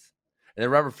most sense. And then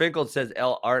Robert Finkel says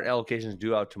aren't allocations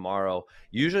due out tomorrow?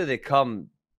 Usually they come.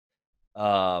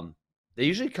 They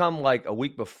usually come like a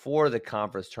week before the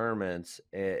conference tournaments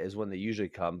is when they usually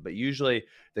come. But usually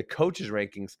the coaches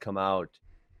rankings come out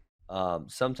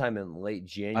sometime in late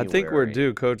January. I think we're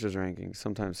due coaches rankings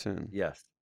sometime soon. Yes.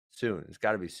 Soon. It's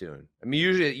got to be soon. I mean,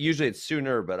 usually it's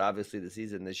sooner, but obviously the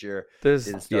season this year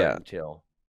didn't start until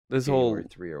this January whole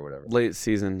 3 or whatever. Late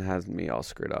season has me all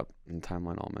screwed up and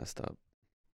timeline all messed up.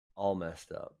 All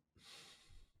messed up.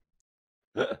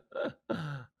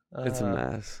 It's a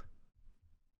mess.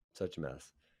 Such a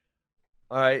mess.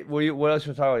 All right. What else you want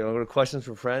to talk about? You want to go to questions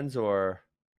from friends or?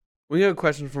 We have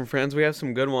questions from friends. We have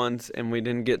some good ones, and we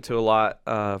didn't get to a lot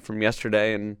from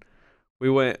yesterday, and we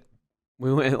went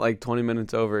like 20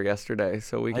 minutes over yesterday,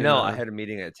 so we can. I know. I had a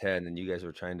meeting at 10, and you guys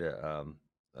were trying to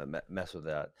mess with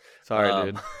that. Sorry,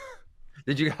 dude.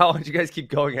 How did you guys keep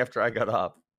going after I got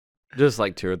up? Just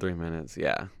like 2 or 3 minutes.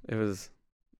 Yeah, it was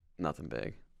nothing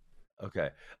big. Okay.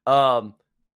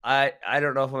 I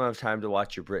don't know if I'm gonna have time to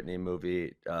watch your Britney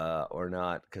movie or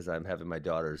not because I'm having my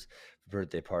daughter's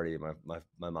birthday party.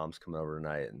 My mom's coming over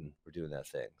tonight, and we're doing that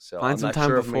thing. So Find some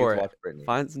time before it.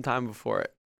 Find some time before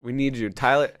it. We need you,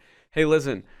 Tyler. Hey,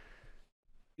 listen.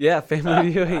 Yeah,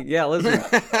 family viewing. Yeah, listen.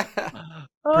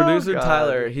 Producer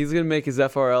Tyler, he's going to make his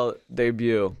FRL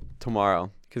debut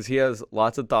tomorrow because he has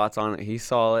lots of thoughts on it. He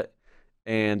saw it.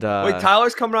 And wait,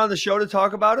 Tyler's coming on the show to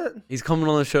talk about it? He's coming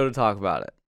on the show to talk about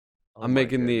it. I'm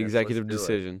making the executive Let's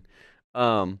decision.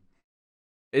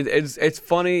 It's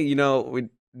funny, we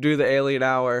do the Alien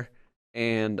Hour,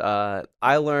 and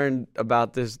I learned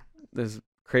about this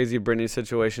crazy Britney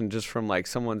situation just from like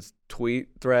someone's tweet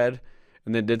thread,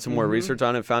 and then did some more research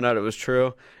on it, found out it was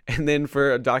true, and then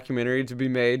for a documentary to be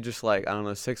made just like, I don't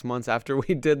know, 6 months after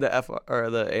we did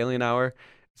the Alien Hour,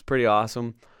 it's pretty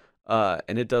awesome.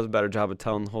 And it does a better job of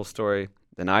telling the whole story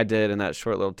than I did in that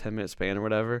short little 10-minute span or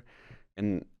whatever.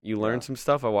 And you learn some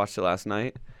stuff. I watched it last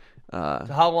night. So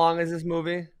how long is this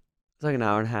movie? It's like an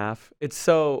hour and a half. It's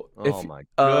so. Oh my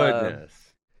goodness.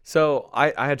 So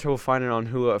I had trouble finding it on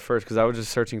Hulu at first because I was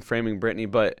just searching "Framing Britney,"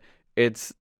 but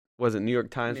was it New York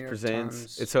Times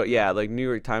Presents? It's like New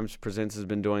York Times Presents has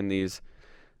been doing these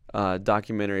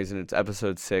documentaries, and it's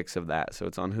episode 6 of that. So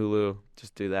it's on Hulu.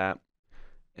 Just do that,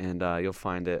 and you'll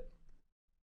find it.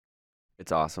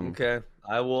 It's awesome. Okay.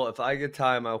 I will, if I get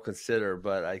time, I'll consider,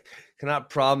 but I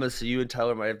cannot promise that you and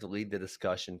Tyler might have to lead the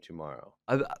discussion tomorrow.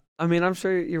 I mean, I'm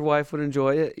sure your wife would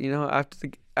enjoy it.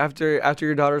 After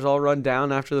your daughter's all run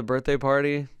down after the birthday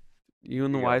party, you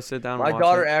and the wife sit down. My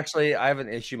daughter actually, I have an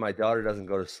issue. My daughter doesn't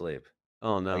go to sleep.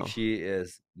 Oh no! Like she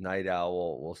is night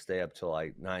owl. We'll stay up till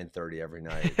like 9:30 every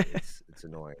night. It's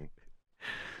annoying.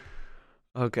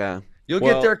 Okay. You'll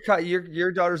get there.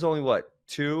 Your daughter's only what,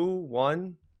 2,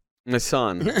 1? My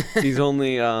son, he's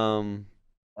only oh,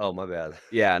 my bad.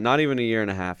 Yeah, not even a year and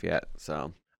a half yet.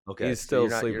 So okay, he's still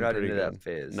so sleeping you're not pretty into good. that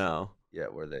phase. No. Yeah,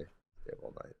 where they stay up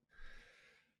all night.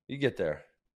 You get there.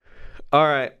 All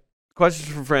right. Questions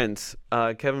from friends.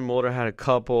 Kevin Mulder had a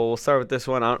couple. We'll start with this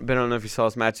one. I don't know if you saw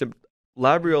this matchup.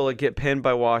 Labriola get pinned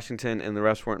by Washington, and the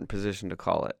refs weren't in position to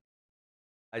call it.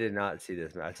 I did not see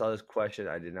this match. I saw this question.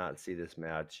 I did not see this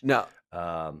match. No.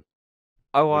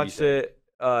 I watched it.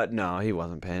 No, he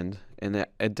wasn't pinned, and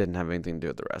it didn't have anything to do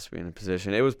with the rest being in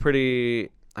position. It was pretty.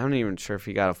 I'm not even sure if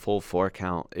he got a full 4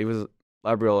 count. It was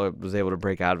Labriola was able to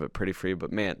break out of it pretty free,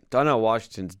 but man, Donnell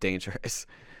Washington's dangerous.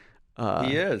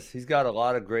 He is. He's got a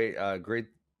lot of great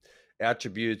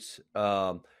attributes,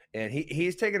 and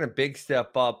he's taken a big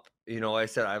step up. You know, like I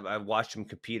said I've watched him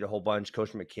compete a whole bunch,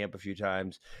 coached him at camp a few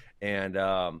times, and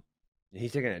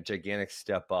he's taken a gigantic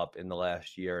step up in the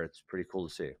last year. It's pretty cool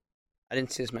to see. I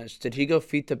didn't see his match. Did he go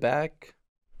feet to back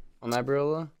on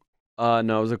Labriola?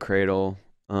 No, it was a cradle.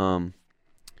 Great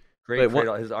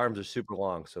cradle. His arms are super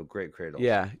long, so great cradle.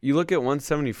 Yeah, you look at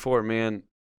 174, man,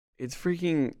 it's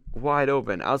freaking wide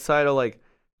open. Outside of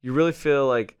you really feel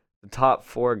like the top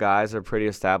 4 guys are pretty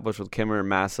established with Kimmer,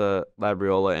 Massa,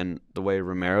 Labriola, and the way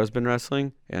Romero's been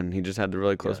wrestling, and he just had the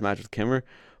really close match with Kimmer.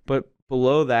 But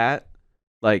below that,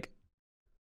 the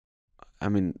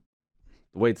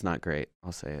weight's not great.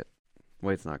 I'll say it.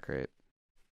 Weight's not great.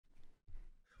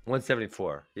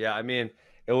 174. Yeah, I mean,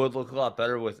 it would look a lot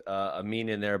better with Amin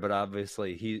in there, but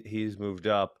obviously he's moved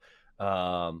up.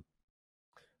 Yeah,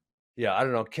 I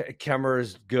don't know.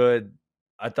 Kemmer's good.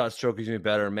 I thought Strokey's going to be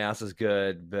better. Massa's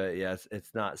good, but yeah,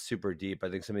 it's not super deep. I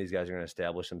think some of these guys are going to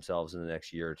establish themselves in the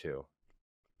next year or two.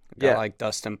 Yeah, like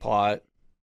Dustin Plott.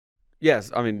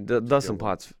 Yes, I mean Dustin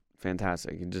Plott's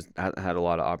fantastic. He just had a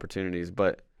lot of opportunities,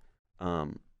 but I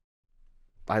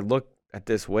look at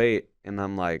this weight and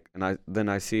I'm like, and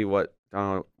I see what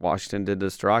Washington did to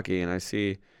Strachey, and I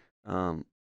see,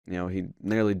 he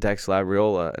nearly decks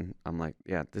Labriola, and I'm like,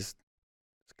 yeah, this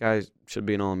guy should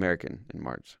be an All-American in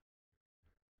March.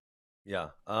 Yeah,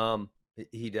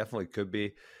 he definitely could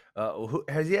be.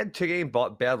 Has he had 2 game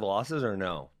bad losses or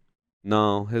no?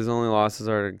 No, his only losses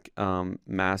are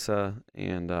Massa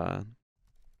and that's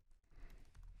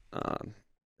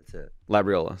it.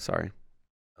 Labriola. Sorry.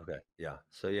 Okay, yeah.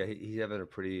 So yeah, he's having a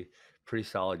pretty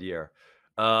solid year.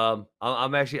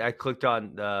 I clicked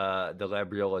on the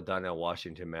Labriola Donnell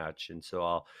Washington match, and so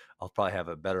I'll probably have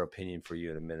a better opinion for you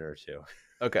in a minute or two.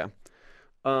 Okay.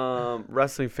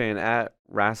 Wrestling fan at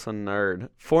Wrestling Nerd.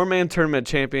 4-man tournament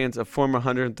champions of former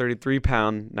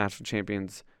 133-pound national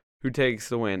champions. Who takes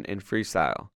the win in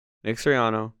freestyle? Nick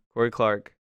Suriano, Corey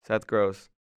Clark, Seth Gross,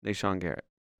 Nashawn Garrett.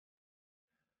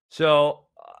 So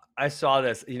I saw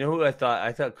this. You know who I thought?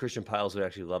 I thought Christian Piles would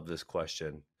actually love this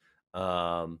question.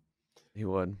 He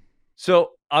would.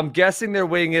 So I'm guessing they're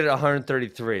weighing it at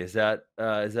 133. Is that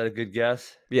a good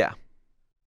guess? Yeah.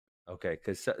 Okay,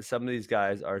 because some of these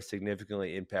guys are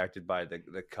significantly impacted by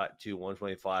the cut to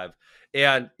 125,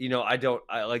 and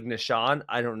I like Nashawn.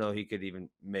 I don't know he could even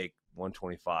make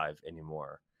 125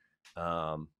 anymore.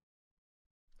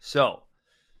 So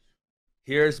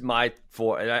here's my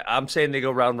 4, and I'm saying they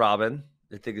go round robin.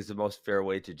 I think is the most fair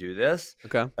way to do this.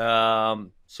 Okay.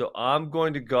 So I'm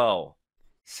going to go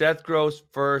Seth Gross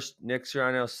first, Nick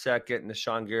Suriano second,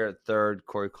 Nashawn Garrett third,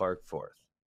 Corey Clark fourth.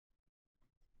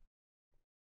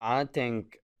 I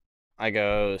think I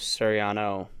go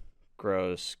Suriano,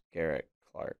 Gross, Garrett,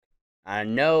 Clark. I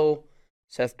know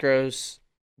Seth Gross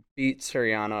beat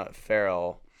Suriano at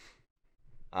Farrell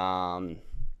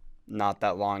not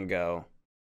that long ago,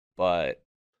 but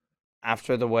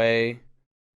after the way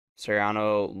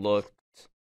Suriano looked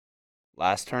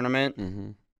last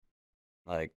tournament,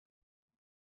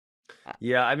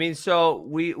 yeah, I mean, so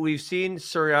we've seen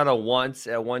Suriano once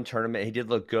at one tournament. He did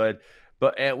look good.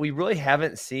 But we really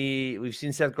haven't seen. We've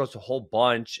seen Seth Gross a whole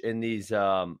bunch in these.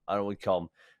 I don't know what we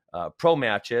call them, pro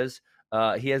matches.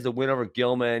 He has the win over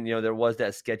Gilman. There was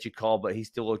that sketchy call, but he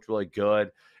still looked really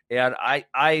good. And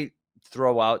I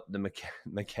throw out the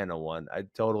McKenna one. I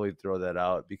totally throw that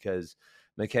out because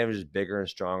McKenna was just bigger and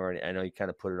stronger, and I know he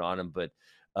kind of put it on him. But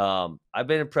I've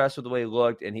been impressed with the way he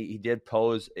looked, and he did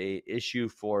pose a issue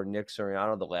for Nick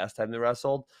Suriano the last time they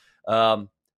wrestled.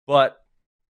 But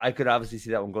I could obviously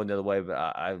see that one going the other way, but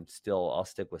I'll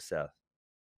stick with Seth.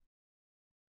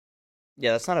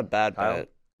 Yeah, that's not a bad bet,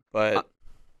 but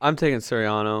I'm taking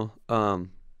Suriano.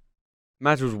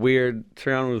 Match was weird.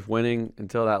 Suriano was winning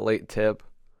until that late tip.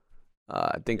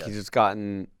 I think he's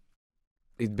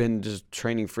been just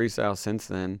training freestyle since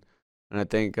then, and I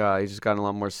think he's just gotten a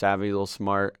lot more savvy, a little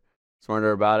smarter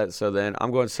about it. So then I'm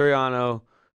going Suriano,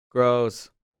 Gross,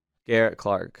 Garrett,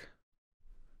 Clark.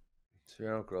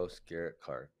 Suriano, Gross, Garrett,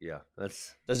 Clark. Yeah,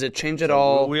 Does it change at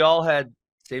all? We all had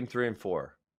same 3 and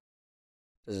 4.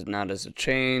 Does it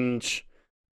change?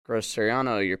 Gross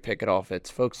Suriano, your pick it off. It's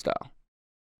folk style.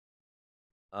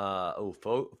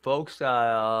 Folk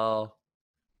style.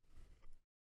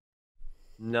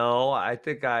 No, I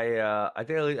think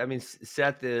I mean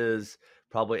Seth is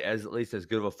probably at least as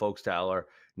good of a folk styler.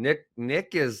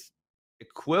 Nick is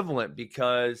equivalent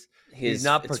because he's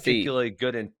not it's feet. particularly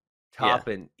good in top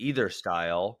in either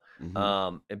style.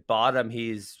 At bottom,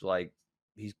 he's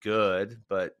good,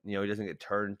 but he doesn't get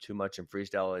turned too much in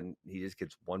freestyle, and he just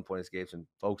gets 1 point escapes in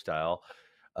folk style.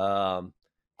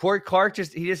 Corey Clark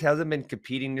he just hasn't been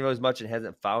competing near as much and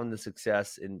hasn't found the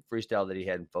success in freestyle that he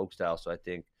had in folk style. So I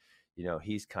think,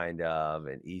 he's kind of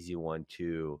an easy one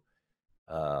to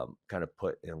kind of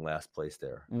put in last place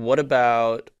there. What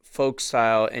about folk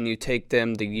style and you take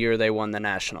them the year they won the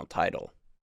national title?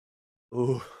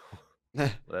 Ooh,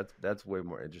 that's way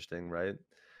more interesting, right?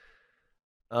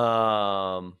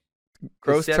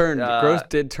 Gross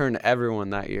did turn everyone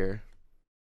that year.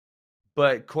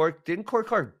 But didn't Corey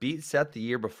Clark beat Seth the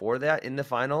year before that in the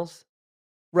finals?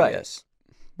 Right. Yes.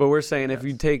 But we're saying if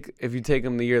you take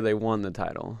him the year they won the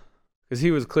title, because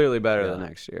he was clearly better the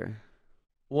next year.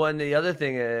 Well, and the other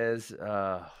thing is,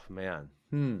 what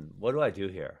do I do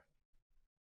here?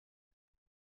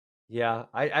 Yeah,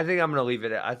 I think I'm gonna leave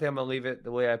it. I think I'm gonna leave it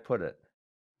the way I put it.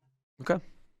 Okay.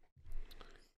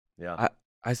 Yeah.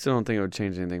 I still don't think it would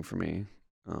change anything for me.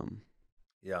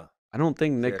 Yeah. I don't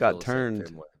think Nick got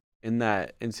turned in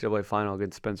that NCAA final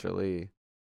against Spencer Lee.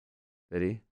 Did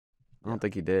he? I don't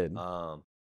think he did. No.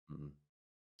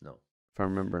 If I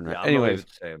remember right. Yeah, anyways,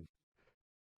 same.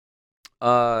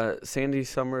 Sandy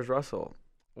Summers Russell.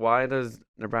 Why does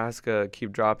Nebraska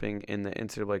keep dropping in the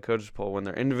NCAA coaches poll when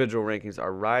their individual rankings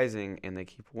are rising and they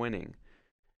keep winning?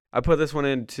 I put this one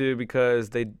in too because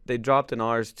they dropped in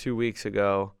ours 2 weeks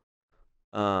ago.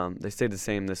 They stayed the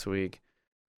same this week.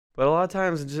 But a lot of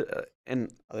times,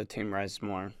 and other team rises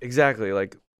more. Exactly,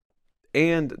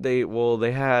 and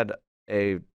they had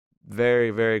a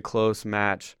very, very close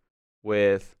match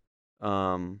with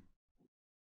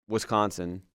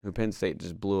Wisconsin, who Penn State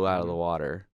just blew out of the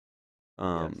water.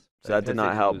 So that did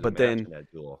not help. But then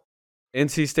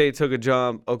NC State took a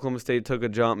jump, Oklahoma State took a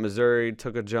jump, Missouri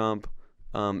took a jump,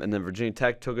 and then Virginia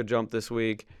Tech took a jump this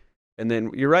week. And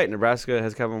then you're right, Nebraska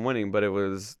has kept on winning, but it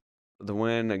was the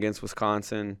win against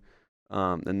Wisconsin,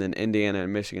 and then Indiana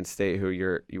and Michigan State, who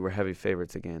you were heavy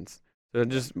favorites against. So it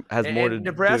just has more to do.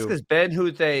 Nebraska's been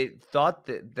who they thought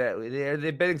that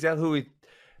they've been exactly who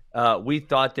we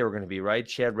thought they were going to be, right?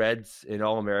 Chad Red's an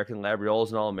All-American,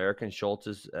 Labriola's an All-American, Schultz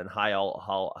is an high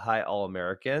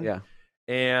All-American. Yeah.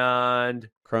 And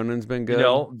Cronin's been good.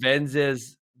 Venz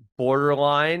is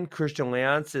borderline. Christian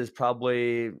Lance is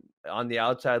probably on the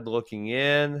outside looking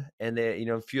in, and they,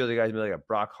 a few other guys, maybe like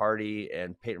Brock Hardy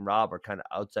and Peyton Robb, are kind of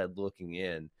outside looking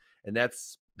in, and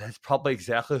that's probably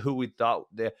exactly who we thought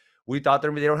they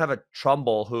don't have a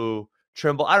Trimble.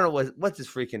 I don't know what's his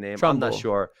freaking name. Trumbull. I'm not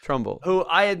sure. Trumbull. Who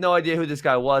I had no idea who this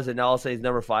guy was, and now I'll say he's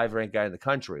number 5 ranked guy in the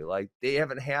country. Like, they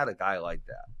haven't had a guy like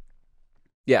that.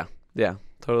 Yeah,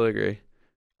 totally agree.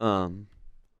 I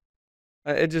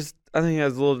think it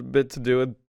has a little bit to do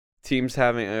with teams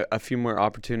having a few more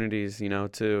opportunities,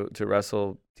 to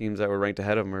wrestle teams that were ranked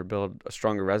ahead of them or build a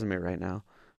stronger resume right now.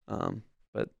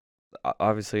 But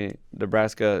obviously,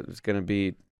 Nebraska is going to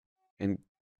be in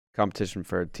competition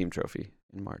for a team trophy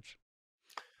in March.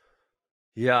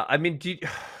 Yeah, I mean,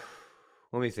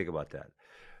 let me think about that.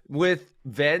 With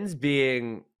Venz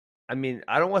being, I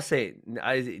don't want to say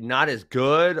not as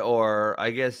good, or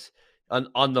I guess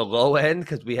on the low end,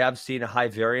 because we have seen a high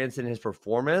variance in his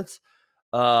performance.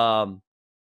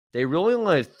 They really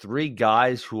only have 3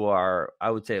 guys who are,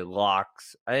 I would say,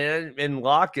 locks. And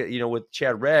lock, with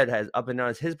Chad Red, has up and down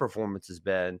as his performance has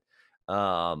been.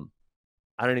 I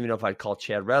don't even know if I'd call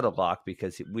Chad Red a lock,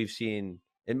 because we've seen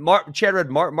March Chad Red's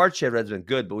been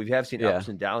good, but we have seen ups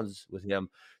and downs with him.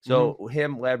 So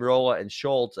him, Labriola, and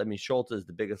Schultz. Schultz is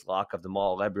the biggest lock of them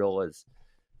all. Labriola is,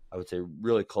 I would say,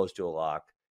 really close to a lock.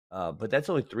 But that's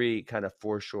only 3 kind of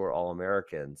for sure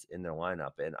All-Americans in their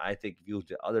lineup. And I think if you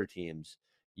looked at other teams,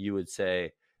 you would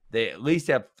say they at least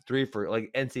have 3 for,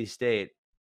 like NC State.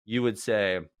 You would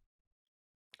say,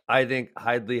 I think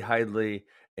Hidley,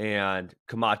 and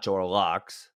Camacho are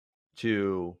locks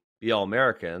to be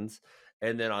All-Americans.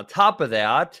 And then on top of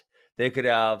that, they could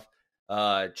have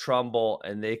Trumbull,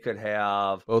 and they could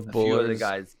have both a Bullards. few other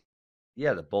guys.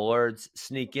 Yeah, the Bullards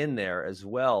sneak in there as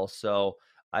well. So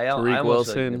I almost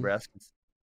Wilson. like Nebraska's.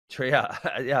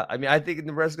 Yeah. I think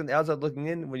Nebraska on the outside looking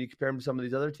in when you compare them to some of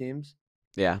these other teams.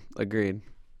 Yeah, agreed.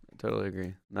 I totally agree.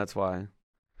 And that's why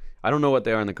I don't know what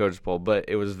they are in the coaches poll, but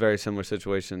it was a very similar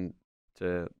situation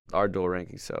to our dual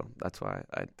rankings, so that's why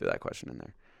I threw that question in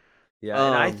there. Yeah,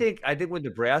 and I think with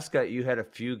Nebraska, you had a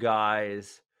few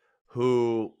guys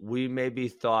who we maybe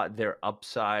thought their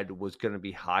upside was going to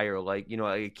be higher, like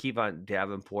Kevon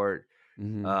Davenport.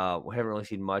 We haven't really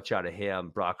seen much out of him.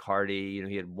 Brock Hardy,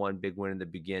 he had one big win in the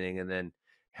beginning, and then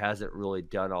hasn't really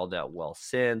done all that well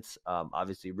since.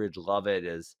 Obviously, Ridge Lovett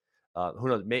is who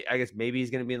knows? I guess maybe he's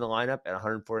going to be in the lineup at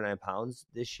 149 pounds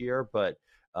this year, but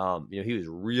he was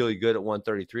really good at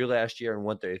 133 last year, and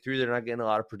 133 they're not getting a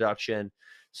lot of production.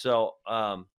 So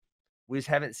we just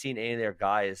haven't seen any of their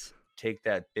guys take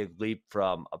that big leap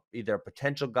from either a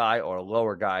potential guy or a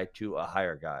lower guy to a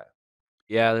higher guy.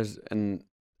 Yeah, and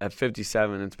at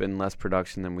 57, it's been less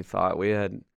production than we thought. We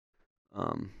had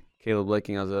Caleb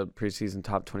Licking as a preseason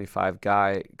top 25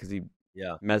 guy because he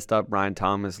messed up Ryan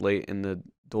Thomas late in the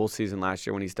dual season last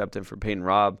year when he stepped in for Peyton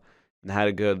Robb and had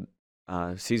a good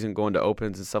season going to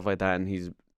opens and stuff like that, and he's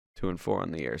 2-4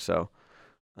 on the year. So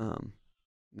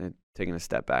taking a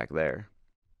step back there.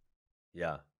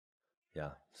 Yeah.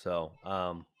 So,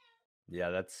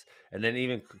 that's, and then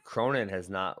even Cronin has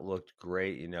not looked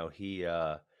great.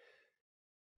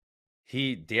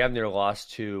 He damn near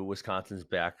lost to Wisconsin's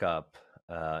backup,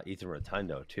 Ethan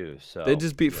Rotundo too. So they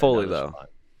just beat Foley though. Spot.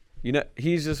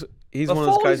 He's But one of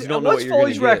those guys you don't know what you're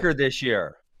Foley's going to record this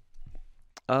year?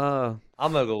 I'm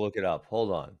gonna go look it up.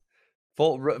 Hold on.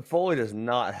 Foley does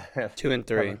not have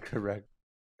 2-3. Correct.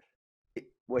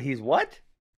 What he's what?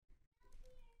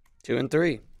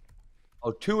 2-3.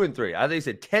 Oh, 2-3. I think he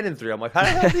said 10-3. I'm like, how do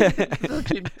you get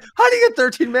 13? How do you get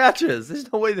 13 matches?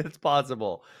 There's no way that's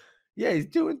possible. Yeah, he's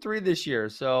 2-3 this year.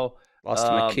 So Lost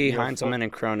to McKee, Heinzelman,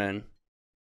 and Cronin.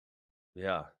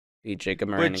 Yeah. Beat Jacob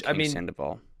Moran and King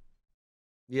Sandoval.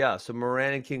 Yeah, so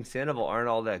Moran and King Sandoval aren't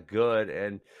all that good.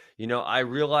 And, I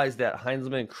realize that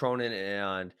Heinzelman, Cronin,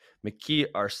 and McKee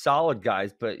are solid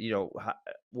guys. But,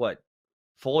 what?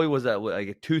 Foley was at like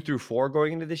a 2 through 4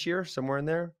 going into this year, somewhere in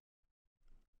there?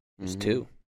 It was 2.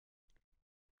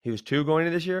 He was 2 going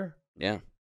into this year? Yeah.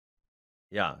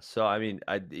 Yeah. So, I mean,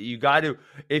 you got to,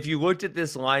 if you looked at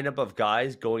this lineup of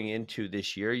guys going into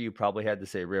this year, you probably had to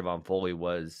say Rivon Foley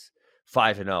was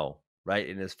 5-0, right,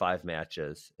 in his 5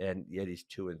 matches. And yet he's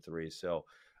 2-3. So,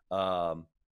 I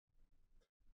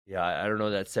don't know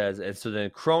what that says. And so then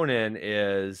Cronin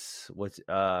is well,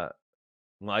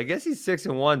 I guess he's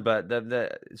 6-1, but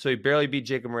so he barely beat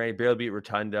Jacob Moran, barely beat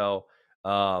Rotundo.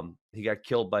 He got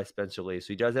killed by Spencer Lee, so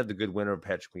he does have the good winner of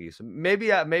Patrick McGee. So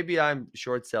maybe I'm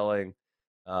short selling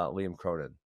Liam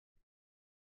Cronin.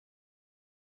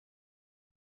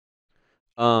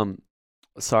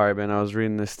 Sorry, man. I was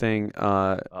reading this thing.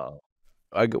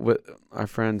 With our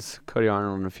friends Cody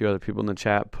Arnold and a few other people in the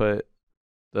chat put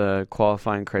the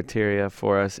qualifying criteria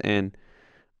for us, and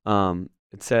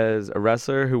it says a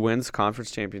wrestler who wins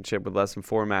conference championship with less than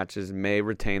 4 matches may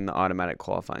retain the automatic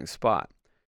qualifying spot.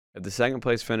 If the second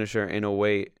place finisher in a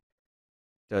weight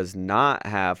does not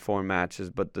have 4 matches,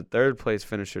 but the third place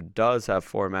finisher does have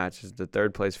 4 matches, the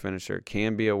third place finisher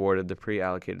can be awarded the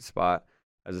pre-allocated spot,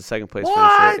 as the second place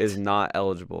finisher is not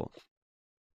eligible.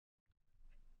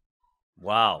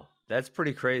 Wow, that's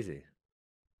pretty crazy.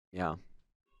 Yeah.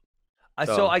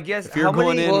 So I guess if you're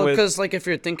going in because like if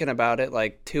you're thinking about it,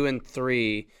 like 2 and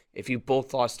 3, if you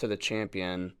both lost to the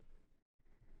champion,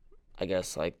 I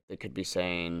guess like they could be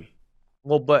saying.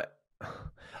 Well, but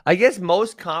I guess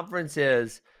most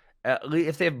conferences, at least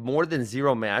if they have more than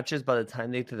 0 matches by the time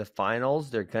they get to the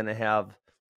finals, they're gonna have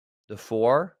the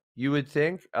 4. You would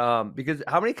think, because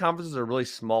how many conferences are really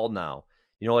small now?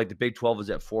 Like the Big 12 is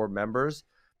at 4 members,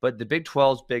 but the Big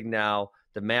 12 is big now.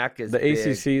 The MAC is big.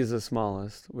 ACC is the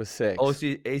smallest with 6.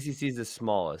 ACC is the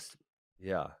smallest.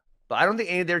 Yeah. But I don't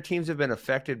think any of their teams have been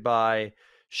affected by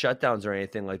shutdowns or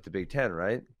anything like the Big 10,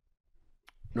 right?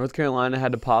 North Carolina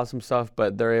had to pause some stuff,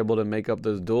 but they're able to make up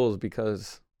those duels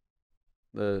because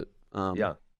the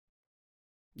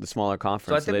smaller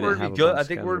conference. So I think we're going to be good. I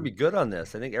think we're going to be good on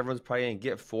this. I think everyone's probably going to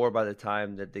get 4 by the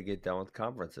time that they get done with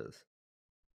conferences.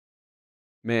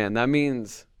 Man, that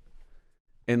means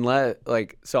I'm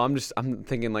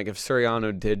thinking like if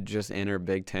Suriano did just enter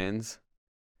Big Tens,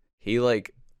 he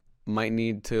might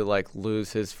need to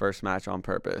lose his first match on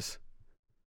purpose,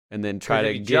 and then try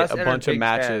to get a bunch of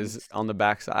matches on the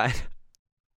backside.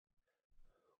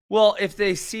 Well, if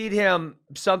they seed him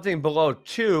something below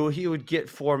 2, he would get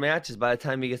 4 matches by the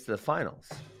time he gets to the finals,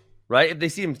 right? If they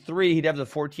seed him 3, he'd have the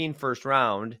 14 first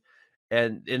round,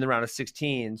 and in the round of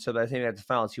 16. So by the time he got to the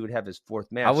finals, he would have his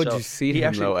 4th match. How would you seed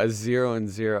him though as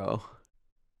 0-0?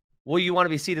 Well, you want to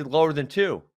be seeded lower than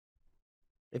 2.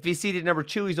 If he's seeded number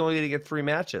 2, he's only going to get 3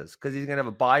 matches because he's going to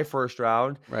have a bye first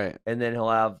round, right? And then he'll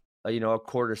have a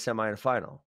quarter, semi, and a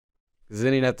final. Because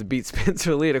then he'd have to beat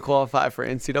Spencer Lee to qualify for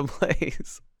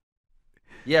NCAAs.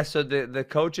 Yeah, so the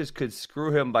coaches could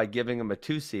screw him by giving him a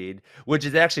 2 seed, which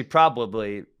is actually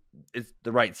probably it's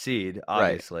the right seed,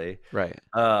 obviously. Right.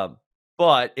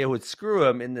 But it would screw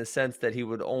him in the sense that he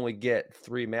would only get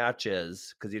 3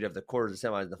 matches because he'd have the quarters, the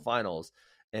semis, and the finals.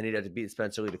 and he'd have to beat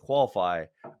Spencer Lee to qualify.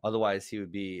 Otherwise, he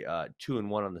would be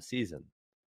 2-1 on the season.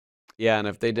 Yeah, and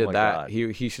if they did my that, God.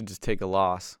 he should just take a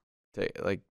loss.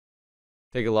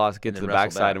 Take a loss, get And to then the wrestle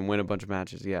backside, back. and win a bunch of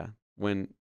matches. Yeah,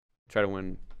 try to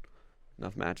win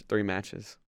enough matches, 3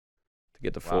 matches to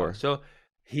get to 4. Wow. So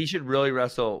he should really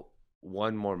wrestle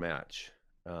one more match.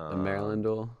 The Maryland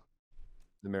duel.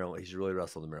 He should really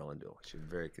wrestle the Maryland duel. He should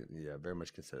very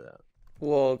much consider that.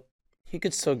 Well, he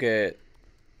could still get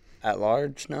at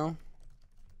large, no?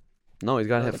 No, he's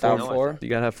got to have Without 4. 4? You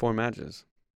got to have 4 matches.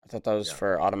 I thought that was Yeah.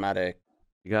 for automatic.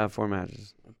 You got to have 4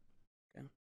 matches.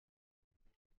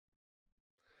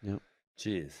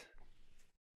 Jeez.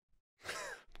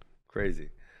 Crazy.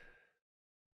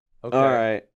 Okay. All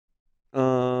right.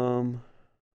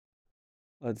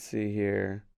 Let's see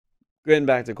here. Getting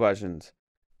back to questions.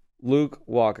 Luke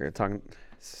Walker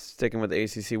sticking with the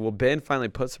ACC. Will Ben finally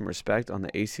put some respect on the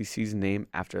ACC's name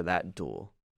after that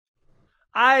duel?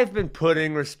 I've been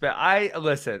putting respect.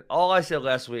 Listen, all I said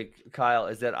last week, Kyle,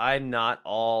 is that I'm not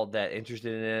all that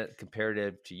interested in it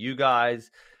comparative to you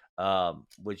guys.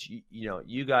 Which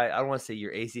you guys, I don't want to say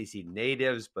you're ACC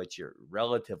natives, but you're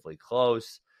relatively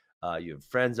close. You have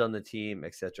friends on the team,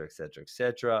 et cetera, et cetera, et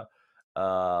cetera.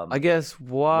 I guess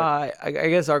I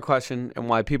guess our question and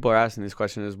why people are asking this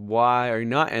question is why are you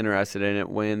not interested in it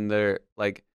when they're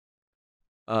like,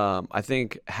 I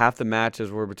think half the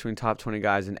matches were between top 20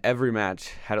 guys, and every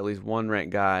match had at least one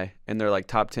ranked guy, and they're like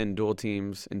top 10 dual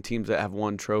teams and teams that have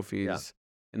won trophies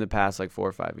in the past like 4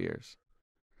 or 5 years.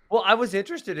 Well, I was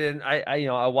interested in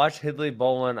I watched Hidley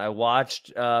Bolin, I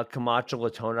watched Camacho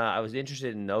Latona. I was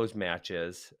interested in those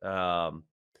matches.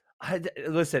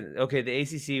 Listen, okay, the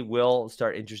ACC will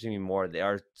start interesting me more. They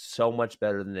are so much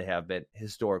better than they have been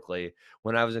historically.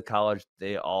 When I was in college,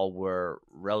 they all were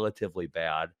relatively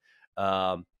bad.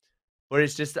 But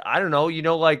it's just, I don't know,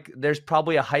 like there's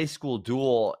probably a high school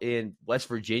duel in West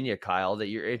Virginia, Kyle, that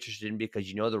you're interested in because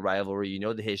you know the rivalry, you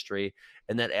know the history,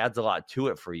 and that adds a lot to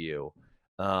it for you.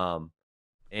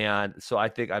 And so I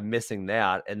think I'm missing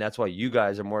that, and that's why you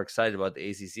guys are more excited about the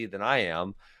ACC than I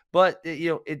am. But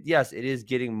yes, it is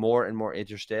getting more and more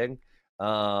interesting.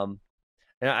 And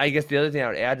I guess the other thing I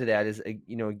would add to that is,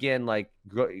 again, like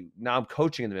now I'm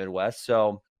coaching in the Midwest,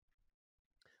 so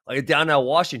like down now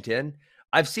Washington,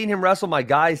 I've seen him wrestle my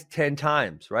guys 10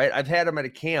 times, right? I've had him at a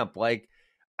camp. Like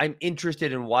I'm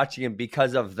interested in watching him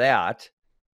because of that.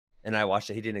 And I watched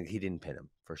it. He didn't pin him,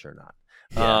 for sure not.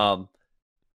 Yeah.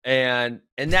 And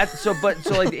that's so like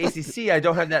the ACC, I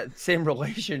don't have that same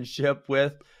relationship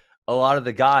with a lot of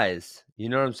the guys. You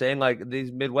know what I'm saying? Like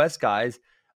these Midwest guys,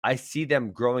 I see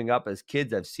them growing up as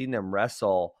kids. I've seen them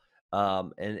wrestle.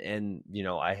 And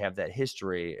I have that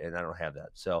history and I don't have that.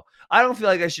 So I don't feel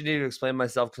like I should need to explain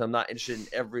myself because I'm not interested in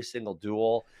every single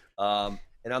duel. And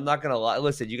I'm not going to lie.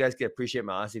 Listen, you guys can appreciate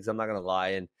my honesty because I'm not going to lie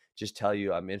and just tell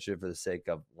you I'm interested for the sake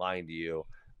of lying to you.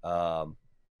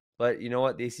 But you know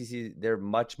what? The ACC, they're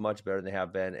much, much better than they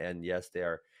have been. And yes, they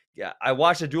are. Yeah, I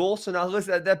watched a duel. So now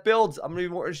listen, that builds. I'm going to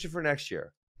be more interested for next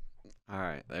year. All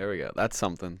right. There we go. That's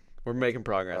something. We're making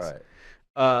progress.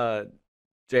 All right.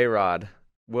 J-Rod.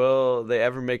 Will they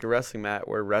ever make a wrestling mat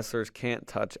where wrestlers can't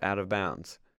touch out of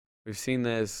bounds? We've seen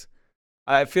this.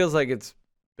 It feels like it's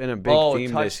been a big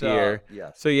theme this year.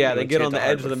 Yes. So, yeah, they get on the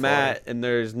edge of the mat, and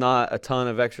there's not a ton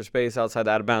of extra space outside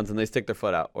the out of bounds, and they stick their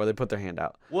foot out or they put their hand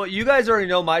out. Well, you guys already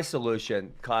know my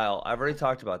solution, Kyle. I've already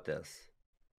talked about this.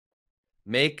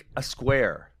 Make a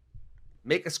square.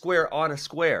 Make a square on a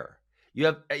square.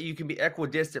 You can be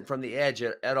equidistant from the edge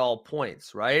at all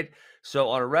points, right? So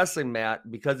on a wrestling mat,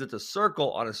 because it's a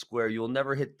circle on a square, you will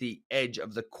never hit the edge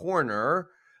of the corner.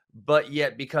 But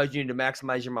yet, because you need to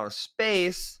maximize your amount of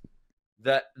space,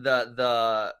 the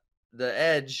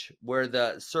edge where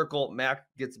the circle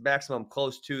gets maximum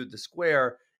close to the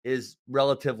square is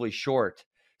relatively short.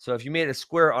 So if you made a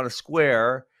square on a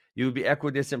square, you would be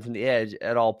equidistant from the edge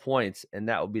at all points, and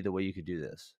that would be the way you could do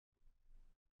this.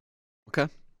 Okay.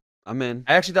 I'm in.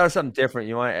 I actually thought of something different.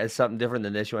 You want to add something different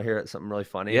than this? You want to hear something really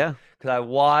funny? Yeah. Because I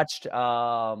watched, it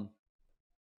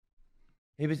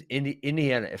was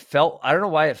Indiana. It felt, I don't know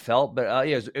why it felt, but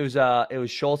it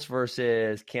was Schultz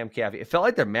versus Cam Caffey. It felt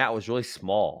like their mat was really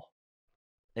small,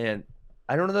 and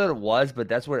I don't know that it was, but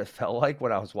that's what it felt like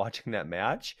when I was watching that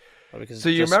match. So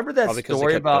you remember that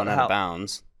story about how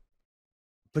bounds?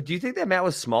 But do you think that mat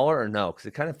was smaller or no? Because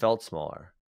it kind of felt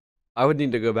smaller. I would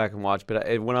need to go back and watch, but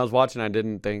when I was watching, I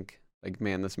didn't think, like,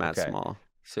 man, this mat's small.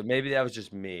 So maybe that was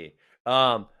just me.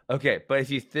 Okay, but if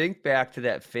you think back to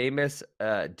that famous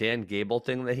Dan Gable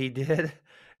thing that he did,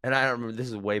 and I don't remember, this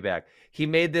is way back. He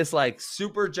made this like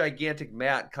super gigantic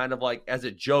mat kind of like as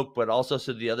a joke, but also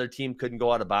so the other team couldn't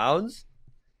go out of bounds.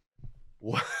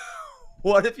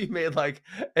 What if you made like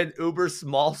an uber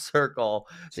small circle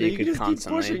So you can could just keep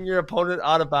pushing constantly. your opponent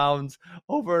out of bounds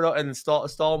over and over and stall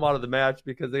them out of the match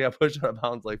because they got pushed out of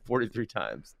bounds like 43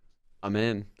 times? I'm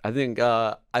in. I think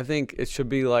it should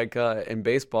be like in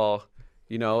baseball.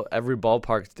 Every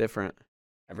ballpark's different.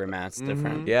 Every mat's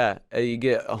different. Yeah, you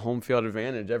get a home field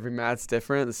advantage. Every mat's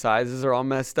different. The sizes are all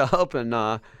messed up,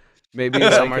 and maybe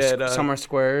Some like are some are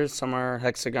squares, some are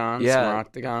hexagons, some are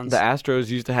octagons. The Astros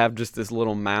used to have just this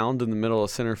little mound in the middle of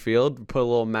center field. Put a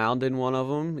little mound in one of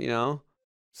them. It's a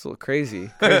little crazy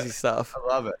stuff. I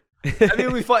love it. I mean,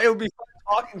 it would be fun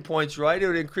talking points, right? It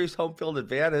would increase home field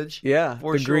advantage. Yeah,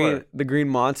 for sure. The green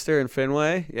monster in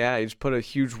Fenway. Yeah, you just put a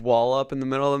huge wall up in the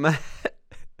middle of the mat.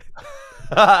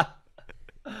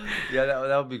 Yeah,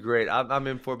 that would be great. I'm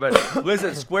in for it. But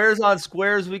listen, squares on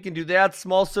squares, we can do that.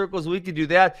 Small circles, we can do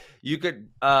that. You could,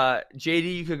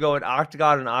 JD, you could go an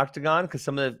octagon because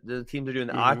some of the teams are doing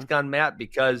the octagon mat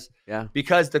because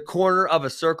the corner of a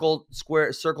circled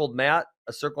mat,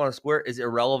 a circle on a square, is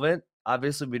irrelevant.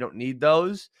 Obviously, we don't need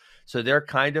those. So they're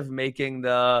kind of making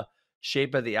the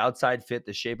shape of the outside fit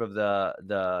the shape of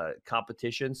the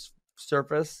competition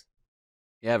surface.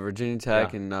 Yeah, Virginia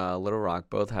Tech and Little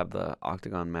Rock both have the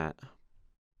octagon mat.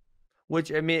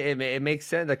 Which, I mean, it makes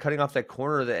sense. They're cutting off that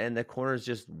corner, and the corner is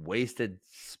just wasted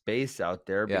space out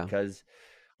there because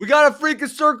we got a freaking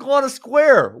circle on a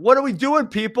square. What are we doing,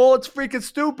 people? It's freaking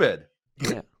stupid.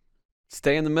 Yeah.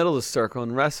 Stay in the middle of the circle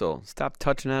and wrestle. Stop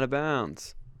touching out of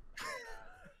bounds.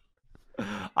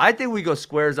 I think we go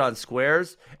squares on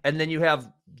squares, and then you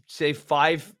have, say,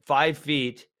 5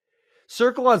 feet.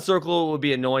 Circle on circle would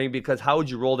be annoying because how would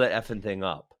you roll that effing thing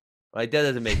up? Like, that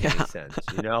doesn't make any sense,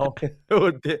 It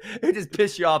would just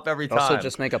piss you off every time. Also,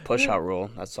 just make a push-out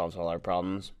rule. That solves all our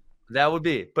problems. That would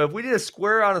be. But if we did a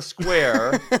square on a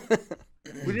square,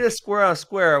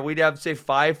 we'd have, say,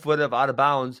 5 foot of out of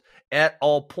bounds at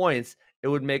all points. It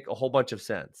would make a whole bunch of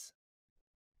sense.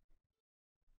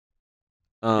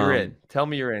 You're in. Tell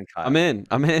me you're in, Kyle. I'm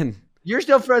in. You're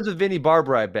still friends with Vinny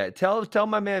Barber, I bet. Tell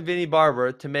my man Vinny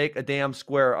Barber to make a damn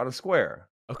square on a square.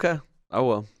 Okay, I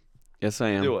will. Yes, I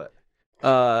am. Do it.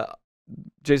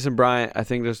 Jason Bryant, I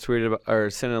think, just tweeted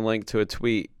or sent a link to a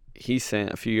tweet he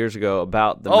sent a few years ago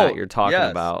about the mat you're talking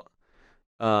about.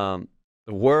 The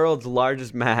world's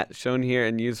largest mat shown here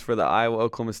and used for the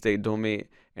Iowa-Oklahoma State dual meet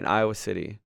in Iowa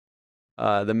City.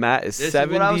 The mat is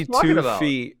 72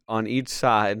 feet on each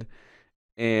side.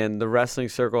 And the wrestling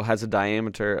circle has a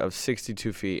diameter of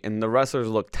 62 feet, and the wrestlers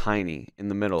look tiny in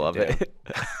the middle of it.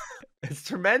 It's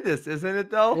tremendous, isn't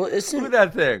it? Though, well, look at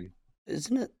that thing.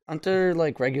 Isn't it under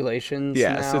like regulations?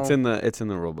 Yes, now? it's in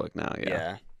the rule book now.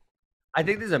 Yeah. I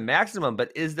think there's a maximum,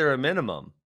 but is there a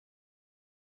minimum?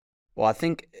 Well, I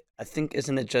think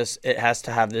isn't it just it has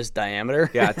to have this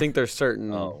diameter? Yeah, I think there's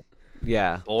certain.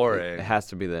 Yeah, boring. It has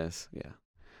to be this. Yeah.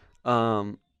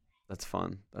 That's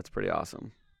fun. That's pretty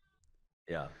awesome.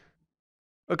 Yeah.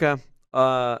 Okay.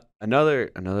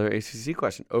 Another ACC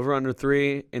question. Over under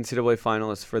 3 NCAA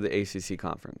finalists for the ACC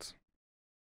conference.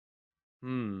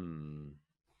 I'm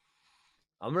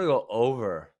gonna go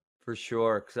over for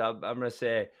sure because I'm gonna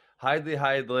say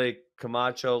Hidley,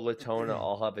 Camacho, Latona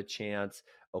all have a chance.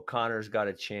 O'Connor's got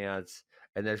a chance,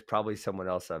 and there's probably someone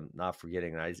else I'm not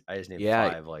forgetting. I just named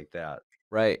 5 like that.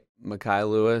 Right. Makai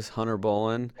Lewis, Hunter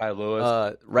Bolin. Makai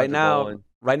Lewis.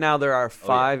 Right now, there are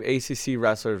 5 ACC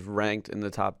wrestlers ranked in the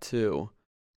top 2,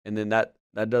 and then that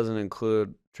doesn't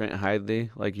include Trent Hidley,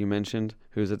 like you mentioned,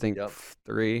 who's I think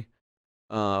 3.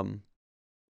 And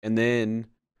then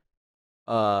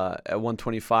at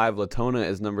 125, Latona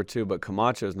is number 2, but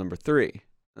Camacho is number 3.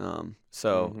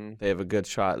 So they have a good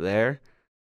shot there.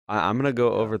 I'm gonna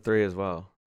go over 3 as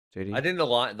well. JD, I think the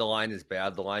line is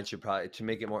bad. The line should probably, to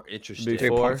make it more interesting,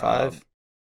 3.5.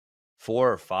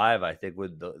 4 or 5, I think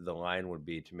would the line would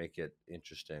be to make it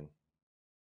interesting.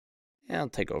 Yeah, I'll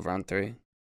take over on 3.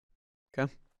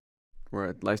 Okay. We're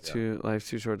at life's too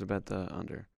short to bet the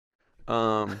under.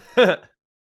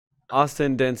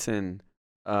 Austin Denson,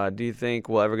 do you think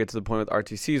we'll ever get to the point with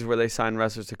RTCs where they sign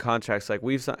wrestlers to contracts like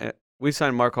we've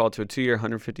signed Mark Hall to a 2-year,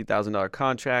 $150,000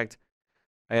 contract?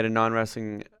 I had a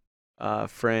non-wrestling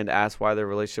friend ask why their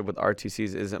relationship with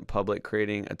RTCs isn't public,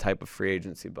 creating a type of free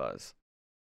agency buzz.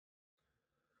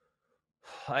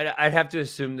 I'd have to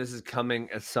assume this is coming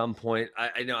at some point.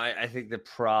 I think the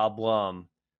problem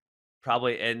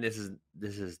probably, and this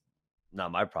is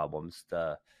not my problems,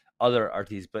 the other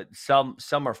RTs, but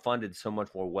some are funded so much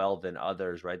more well than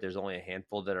others, right? There's only a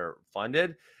handful that are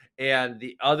funded. And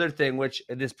the other thing, which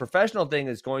this professional thing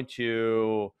is going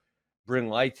to bring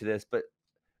light to this, but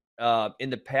in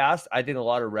the past, I think a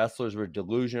lot of wrestlers were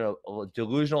delusional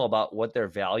about what their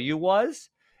value was,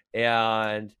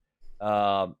 and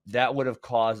that would have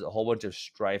caused a whole bunch of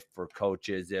strife for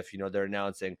coaches if they're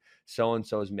announcing so and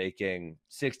so is making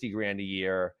 $60,000 a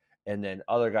year, and then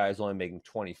other guys only making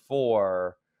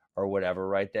 24 or whatever,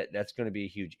 right? That's going to be a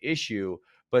huge issue.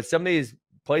 But some of these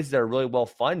places that are really well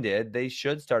funded, they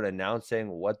should start announcing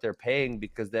what they're paying,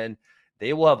 because then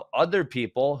they will have other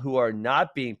people who are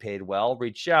not being paid well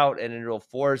reach out, and it'll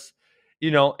force,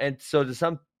 and so to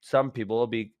some people it'll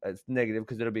be negative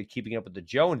because it'll be keeping up with the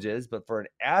Joneses. But for an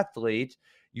athlete,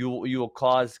 you will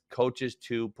cause coaches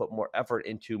to put more effort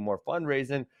into more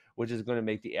fundraising, which is going to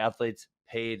make the athletes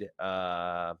paid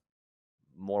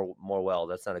more well.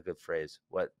 That's not a good phrase.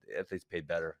 What athletes paid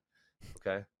better?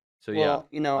 Okay, so Well,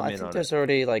 yeah, I think there's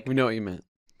already like We know what you meant.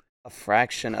 a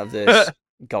fraction of this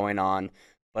going on,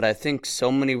 but I think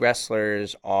so many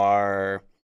wrestlers are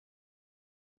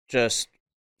just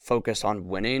focused on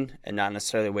winning and not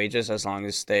necessarily wages, as long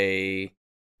as they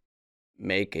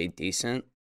make a decent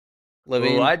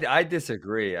living. Ooh, I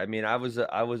disagree. I mean, I was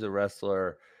a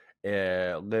wrestler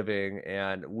living,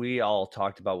 and we all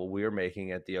talked about what we were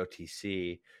making at the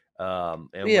OTC. And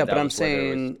Yeah, that but I'm was when there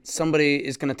was- saying somebody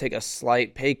is going to take a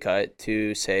slight pay cut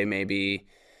to say maybe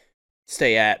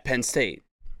stay at Penn State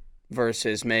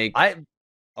versus make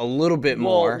a little bit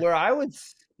more. Where I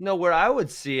would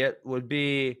see it would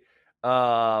be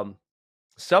some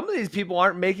of these people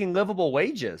aren't making livable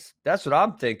wages. That's what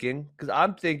I'm thinking, because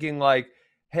I'm thinking like,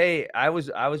 hey, I was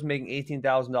making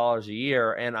 $18,000 a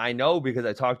year, and I know because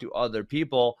I talked to other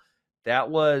people that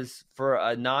was, for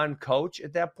a non-coach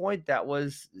at that point, that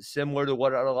was similar to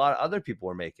what a lot of other people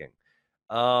were making.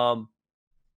 And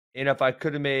if I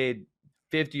could have made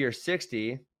 50 or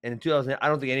 60, and in 2000, I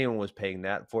don't think anyone was paying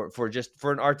that for an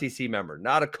RTC member,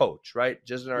 not a coach, right?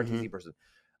 Just an RTC person.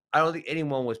 I don't think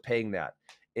anyone was paying that.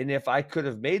 And if I could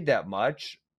have made that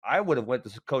much, I would have went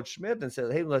to Coach Smith and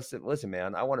said, "Hey, listen,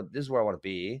 man, this is where I want to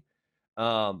be.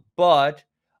 But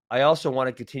I also want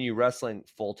to continue wrestling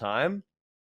full time.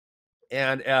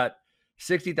 And at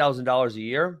 $60,000 a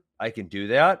year, I can do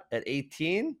that. At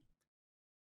 18,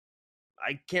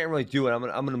 I can't really do it. I'm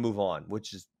gonna move on,"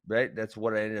 which is right. That's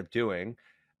what I ended up doing.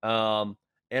 And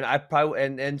I probably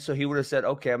and so he would have said,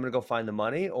 "Okay, I'm gonna go find the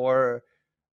money," or,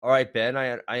 "All right, Ben,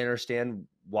 I understand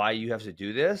why you have to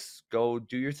do this. Go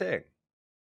do your thing."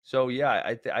 So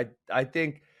yeah, I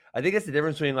think it's the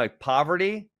difference between like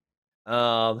poverty,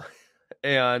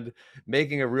 and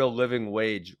making a real living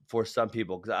wage for some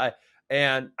people. Because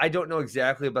I don't know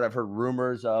exactly, but I've heard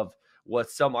rumors of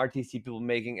what some RTC people are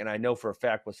making, and I know for a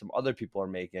fact what some other people are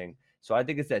making. So I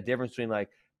think it's that difference between like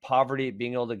poverty,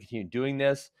 being able to continue doing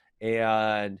this,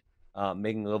 and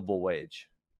making a livable wage.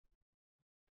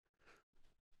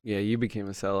 Yeah, you became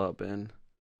a sellout, Ben.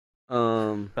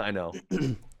 I know.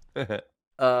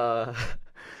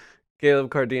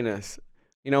 Caleb Cardenas.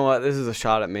 You know what? This is a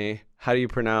shot at me. How do you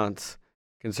pronounce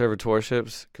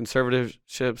conservatorships?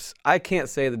 Conservatorships? I can't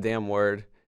say the damn word.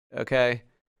 Okay?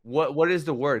 What is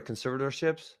the word?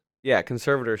 Conservatorships? Yeah,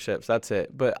 conservatorships. That's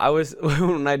it. But I was,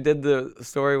 when I did the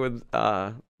story with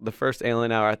the first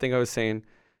Alien Hour, I think I was saying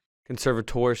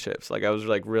conservatorships. Like I was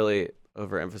like really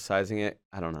overemphasizing it.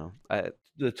 I don't know.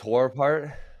 The tour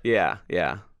part? Yeah.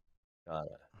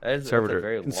 That's a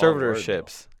very long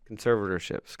Conservatorships.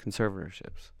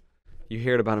 Conservatorships. You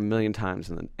hear it about a million times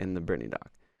in the Britney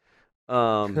doc.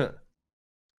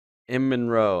 M.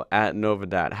 Monroe at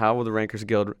Novadat. How will the Rankers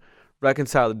Guild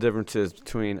reconcile the differences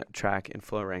between track and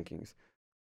flow rankings?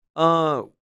 I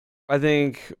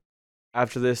think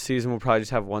after this season, we'll probably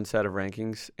just have one set of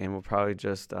rankings, and we'll probably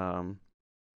just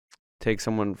take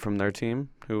someone from their team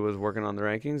who was working on the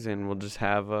rankings, and we'll just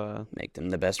have make them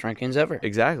the best rankings ever.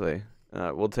 Exactly.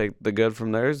 We'll take the good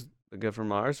from theirs, the good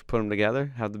from ours, put them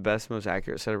together, have the best, most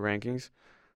accurate set of rankings.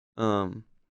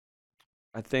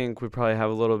 I think we probably have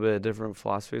a little bit of different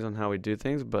philosophies on how we do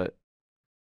things, but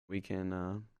we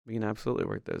can absolutely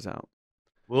work those out.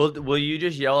 Will you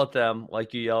just yell at them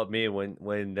like you yell at me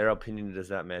when their opinion does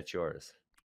not match yours?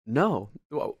 No,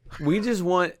 we just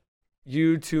want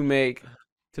you to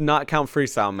not count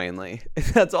freestyle mainly.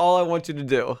 That's all I want you to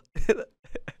do.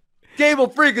 Gable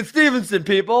freaking Stevenson,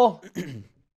 people.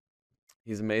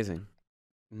 He's amazing.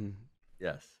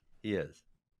 Yes, he is.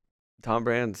 Tom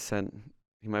Brand said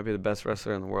he might be the best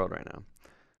wrestler in the world right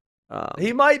now.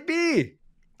 He might be.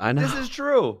 I know. This is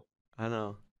true. I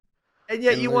know. And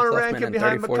yet you want to rank him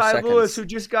behind Mekhi Lewis, who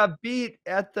just got beat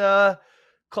at the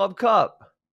Club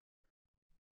Cup.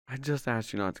 I just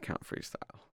asked you not to count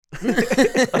freestyle.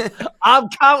 I'm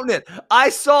counting it. I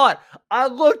saw it. I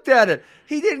looked at it.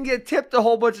 He didn't get tipped a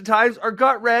whole bunch of times or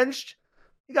gut wrenched.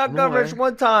 He got I'm coverage aware.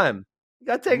 one time. He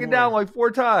got taken down aware. like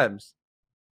 4 times.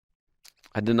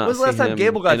 I did not When's the see last time him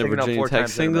Gable got in a taken down Virginia 4 Tech times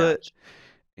in a singlet, match?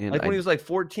 and Like when he was like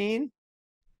 14?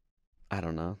 I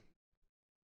don't know.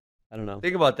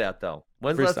 Think about that, though.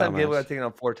 When's the last Freestyle time Gable match. got taken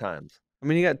down 4 times? I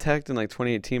mean, he got teched in like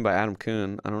 2018 by Adam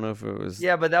Kuhn. I don't know if it was.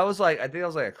 Yeah, but that was like, I think that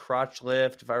was like a crotch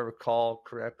lift, if I recall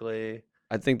correctly.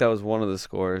 I think that was one of the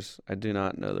scores. I do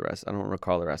not know the rest. I don't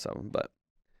recall the rest of them, but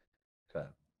Okay.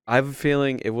 I have a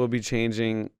feeling it will be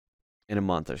changing in a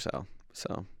month or so.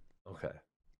 So, Okay.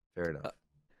 Fair enough.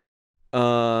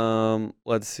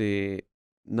 let's see.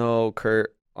 No,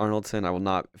 Kurt Arnoldson. I will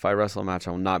not. If I wrestle a match,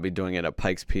 I will not be doing it at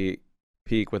Pikes Peak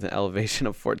with an elevation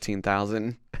of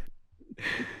 14,000.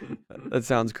 That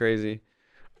sounds crazy.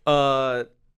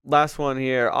 Last one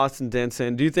here, Austin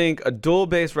Denson. Do you think a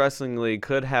dual-based wrestling league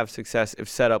could have success if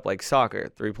set up like soccer?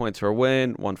 3 points for a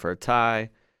win, 1 for a tie,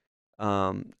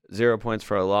 0 points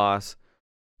for a loss.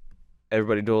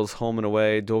 Everybody duels home and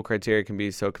away. Dual criteria can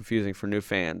be so confusing for new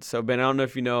fans. So, Ben, I don't know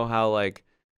if you know how like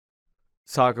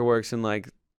soccer works in like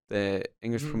the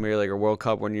English Premier League or World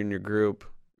Cup when you're in your group.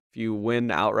 If you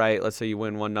win outright, let's say you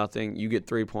win 1-0, you get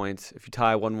 3 points. If you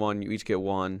tie 1-1, you each get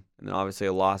 1, and then obviously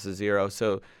a loss is 0.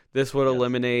 So this would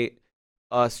eliminate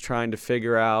us trying to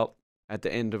figure out at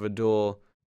the end of a duel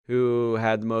who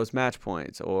had the most match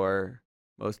points or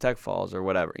most tech falls or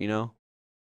whatever, you know?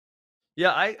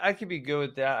 Yeah, I could be good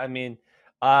with that. I mean,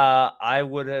 I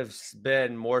would have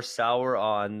been more sour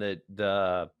on the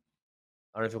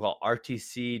I don't know if you call it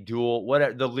RTC duel,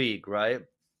 whatever, the league, right?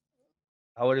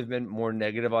 I would have been more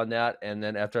negative on that. And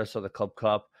then after I saw the Club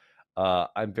Cup,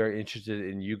 I'm very interested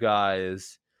in you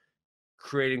guys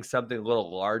creating something a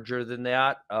little larger than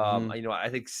that. You know, I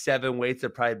think 7 weights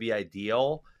would probably be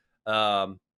ideal.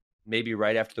 Maybe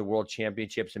right after the World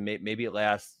Championships, and maybe it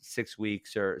lasts 6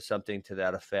 weeks or something to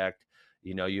that effect.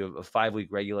 You know, you have a 5-week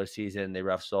regular season. They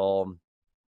wrestle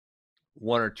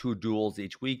 1 or 2 duels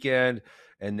each weekend,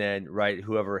 and then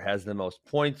whoever has the most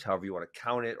points, however you want to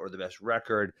count it, or the best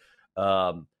record,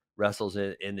 wrestles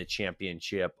in the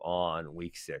championship on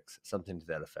week 6, something to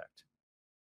that effect.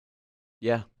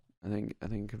 Yeah, I think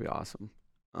it could be awesome.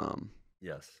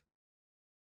 Yes.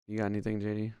 You got anything,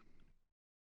 JD?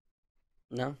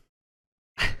 No.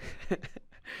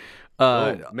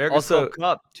 America's also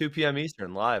Club Cup, 2 p.m.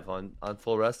 Eastern, live on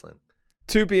Full Wrestling.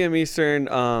 2 p.m. Eastern.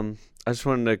 I just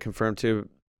wanted to confirm too.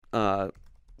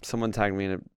 Someone tagged me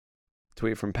in a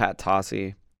tweet from Pat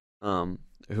Tossi,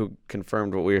 who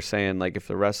confirmed what we were saying. Like if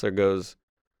the wrestler goes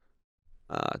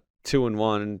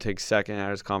 2-1 and takes second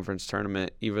at his conference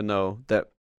tournament, even though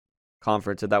that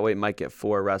conference at that weight might get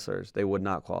 4 wrestlers, they would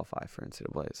not qualify for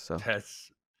NCAAs. So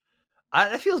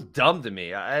that feels dumb to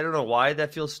me. I don't know why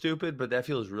that feels stupid, but that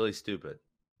feels really stupid.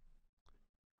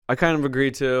 I kind of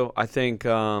agree too. I think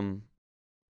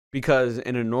because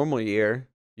in a normal year,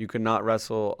 you could not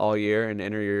wrestle all year and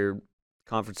enter your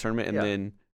conference tournament and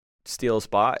then steal a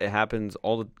spot. It happens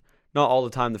not all the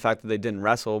time, the fact that they didn't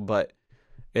wrestle, but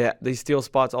they steal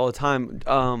spots all the time.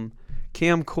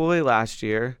 Cam Coy last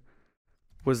year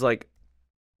was like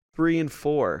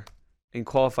 3-4 and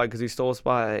qualified because he stole a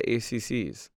spot at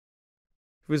ACCs.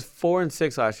 He was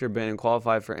 4-6 last year, Ben, and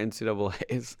qualified for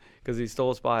NCAAs because he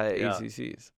stole a spot at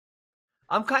ACCs.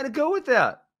 I'm kind of good with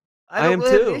that. I am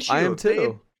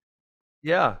too.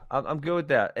 Yeah, I'm good with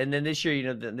that. And then this year, you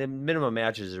know, the minimum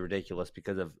matches is ridiculous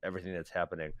because of everything that's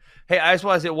happening. Hey, I just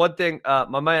want to say one thing.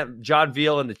 My man John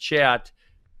Veal in the chat,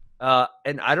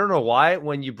 and I don't know why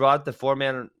when you brought the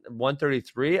 4-man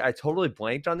 133, I totally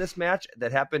blanked on this match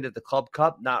that happened at the Club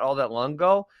Cup not all that long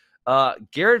ago.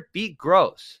 Garrett beat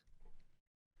Gross.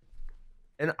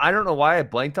 And I don't know why I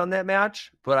blanked on that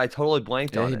match, but I totally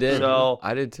blanked on it. Did. So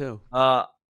I did too. I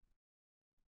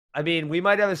mean, we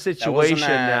might have a situation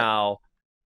now.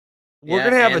 We're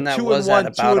gonna have a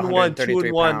 2-1, 2-1,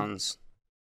 2-1.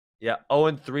 Yeah,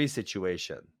 0-3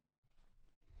 situation.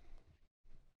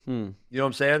 You know what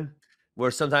I'm saying? Where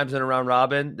sometimes in a round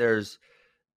robin, there's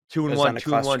 2-1,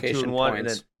 2-1, 2-1, and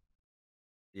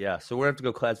then so we're gonna have to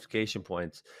go classification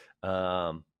points.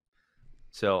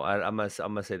 So I'm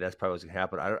gonna say that's probably what's gonna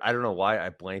happen. I don't know why I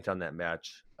blanked on that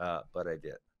match, but I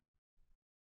did.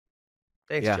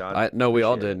 Thanks, John. We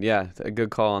all did. Yeah, a good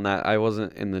call on that. I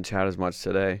wasn't in the chat as much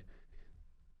today,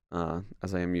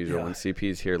 as I am usual when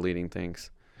CP's here leading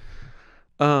things.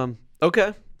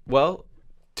 Okay, well,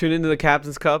 tune into the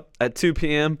Captain's Cup at 2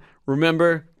 p.m.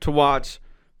 Remember to watch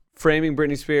Framing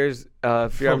Britney Spears.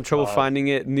 If you're having trouble finding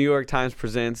it, New York Times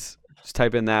Presents. Just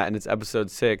type in that, and it's episode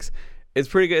 6. It's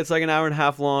pretty good. It's like an hour and a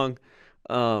half long.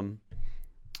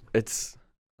 It's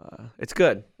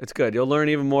good. It's good. You'll learn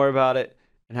even more about it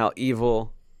and how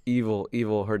evil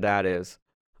her dad is.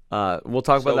 We'll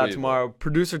talk about So that evil. tomorrow.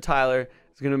 Producer Tyler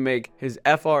is going to make his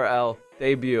FRL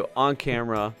debut on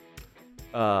camera.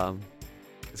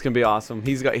 It's going to be awesome.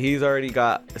 He's already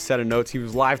got a set of notes. He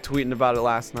was live tweeting about it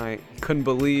last night. He couldn't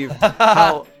believe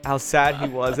how sad he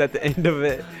was at the end of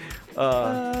it.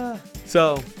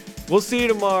 So we'll see you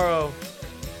tomorrow.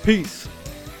 Peace.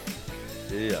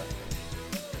 Yeah.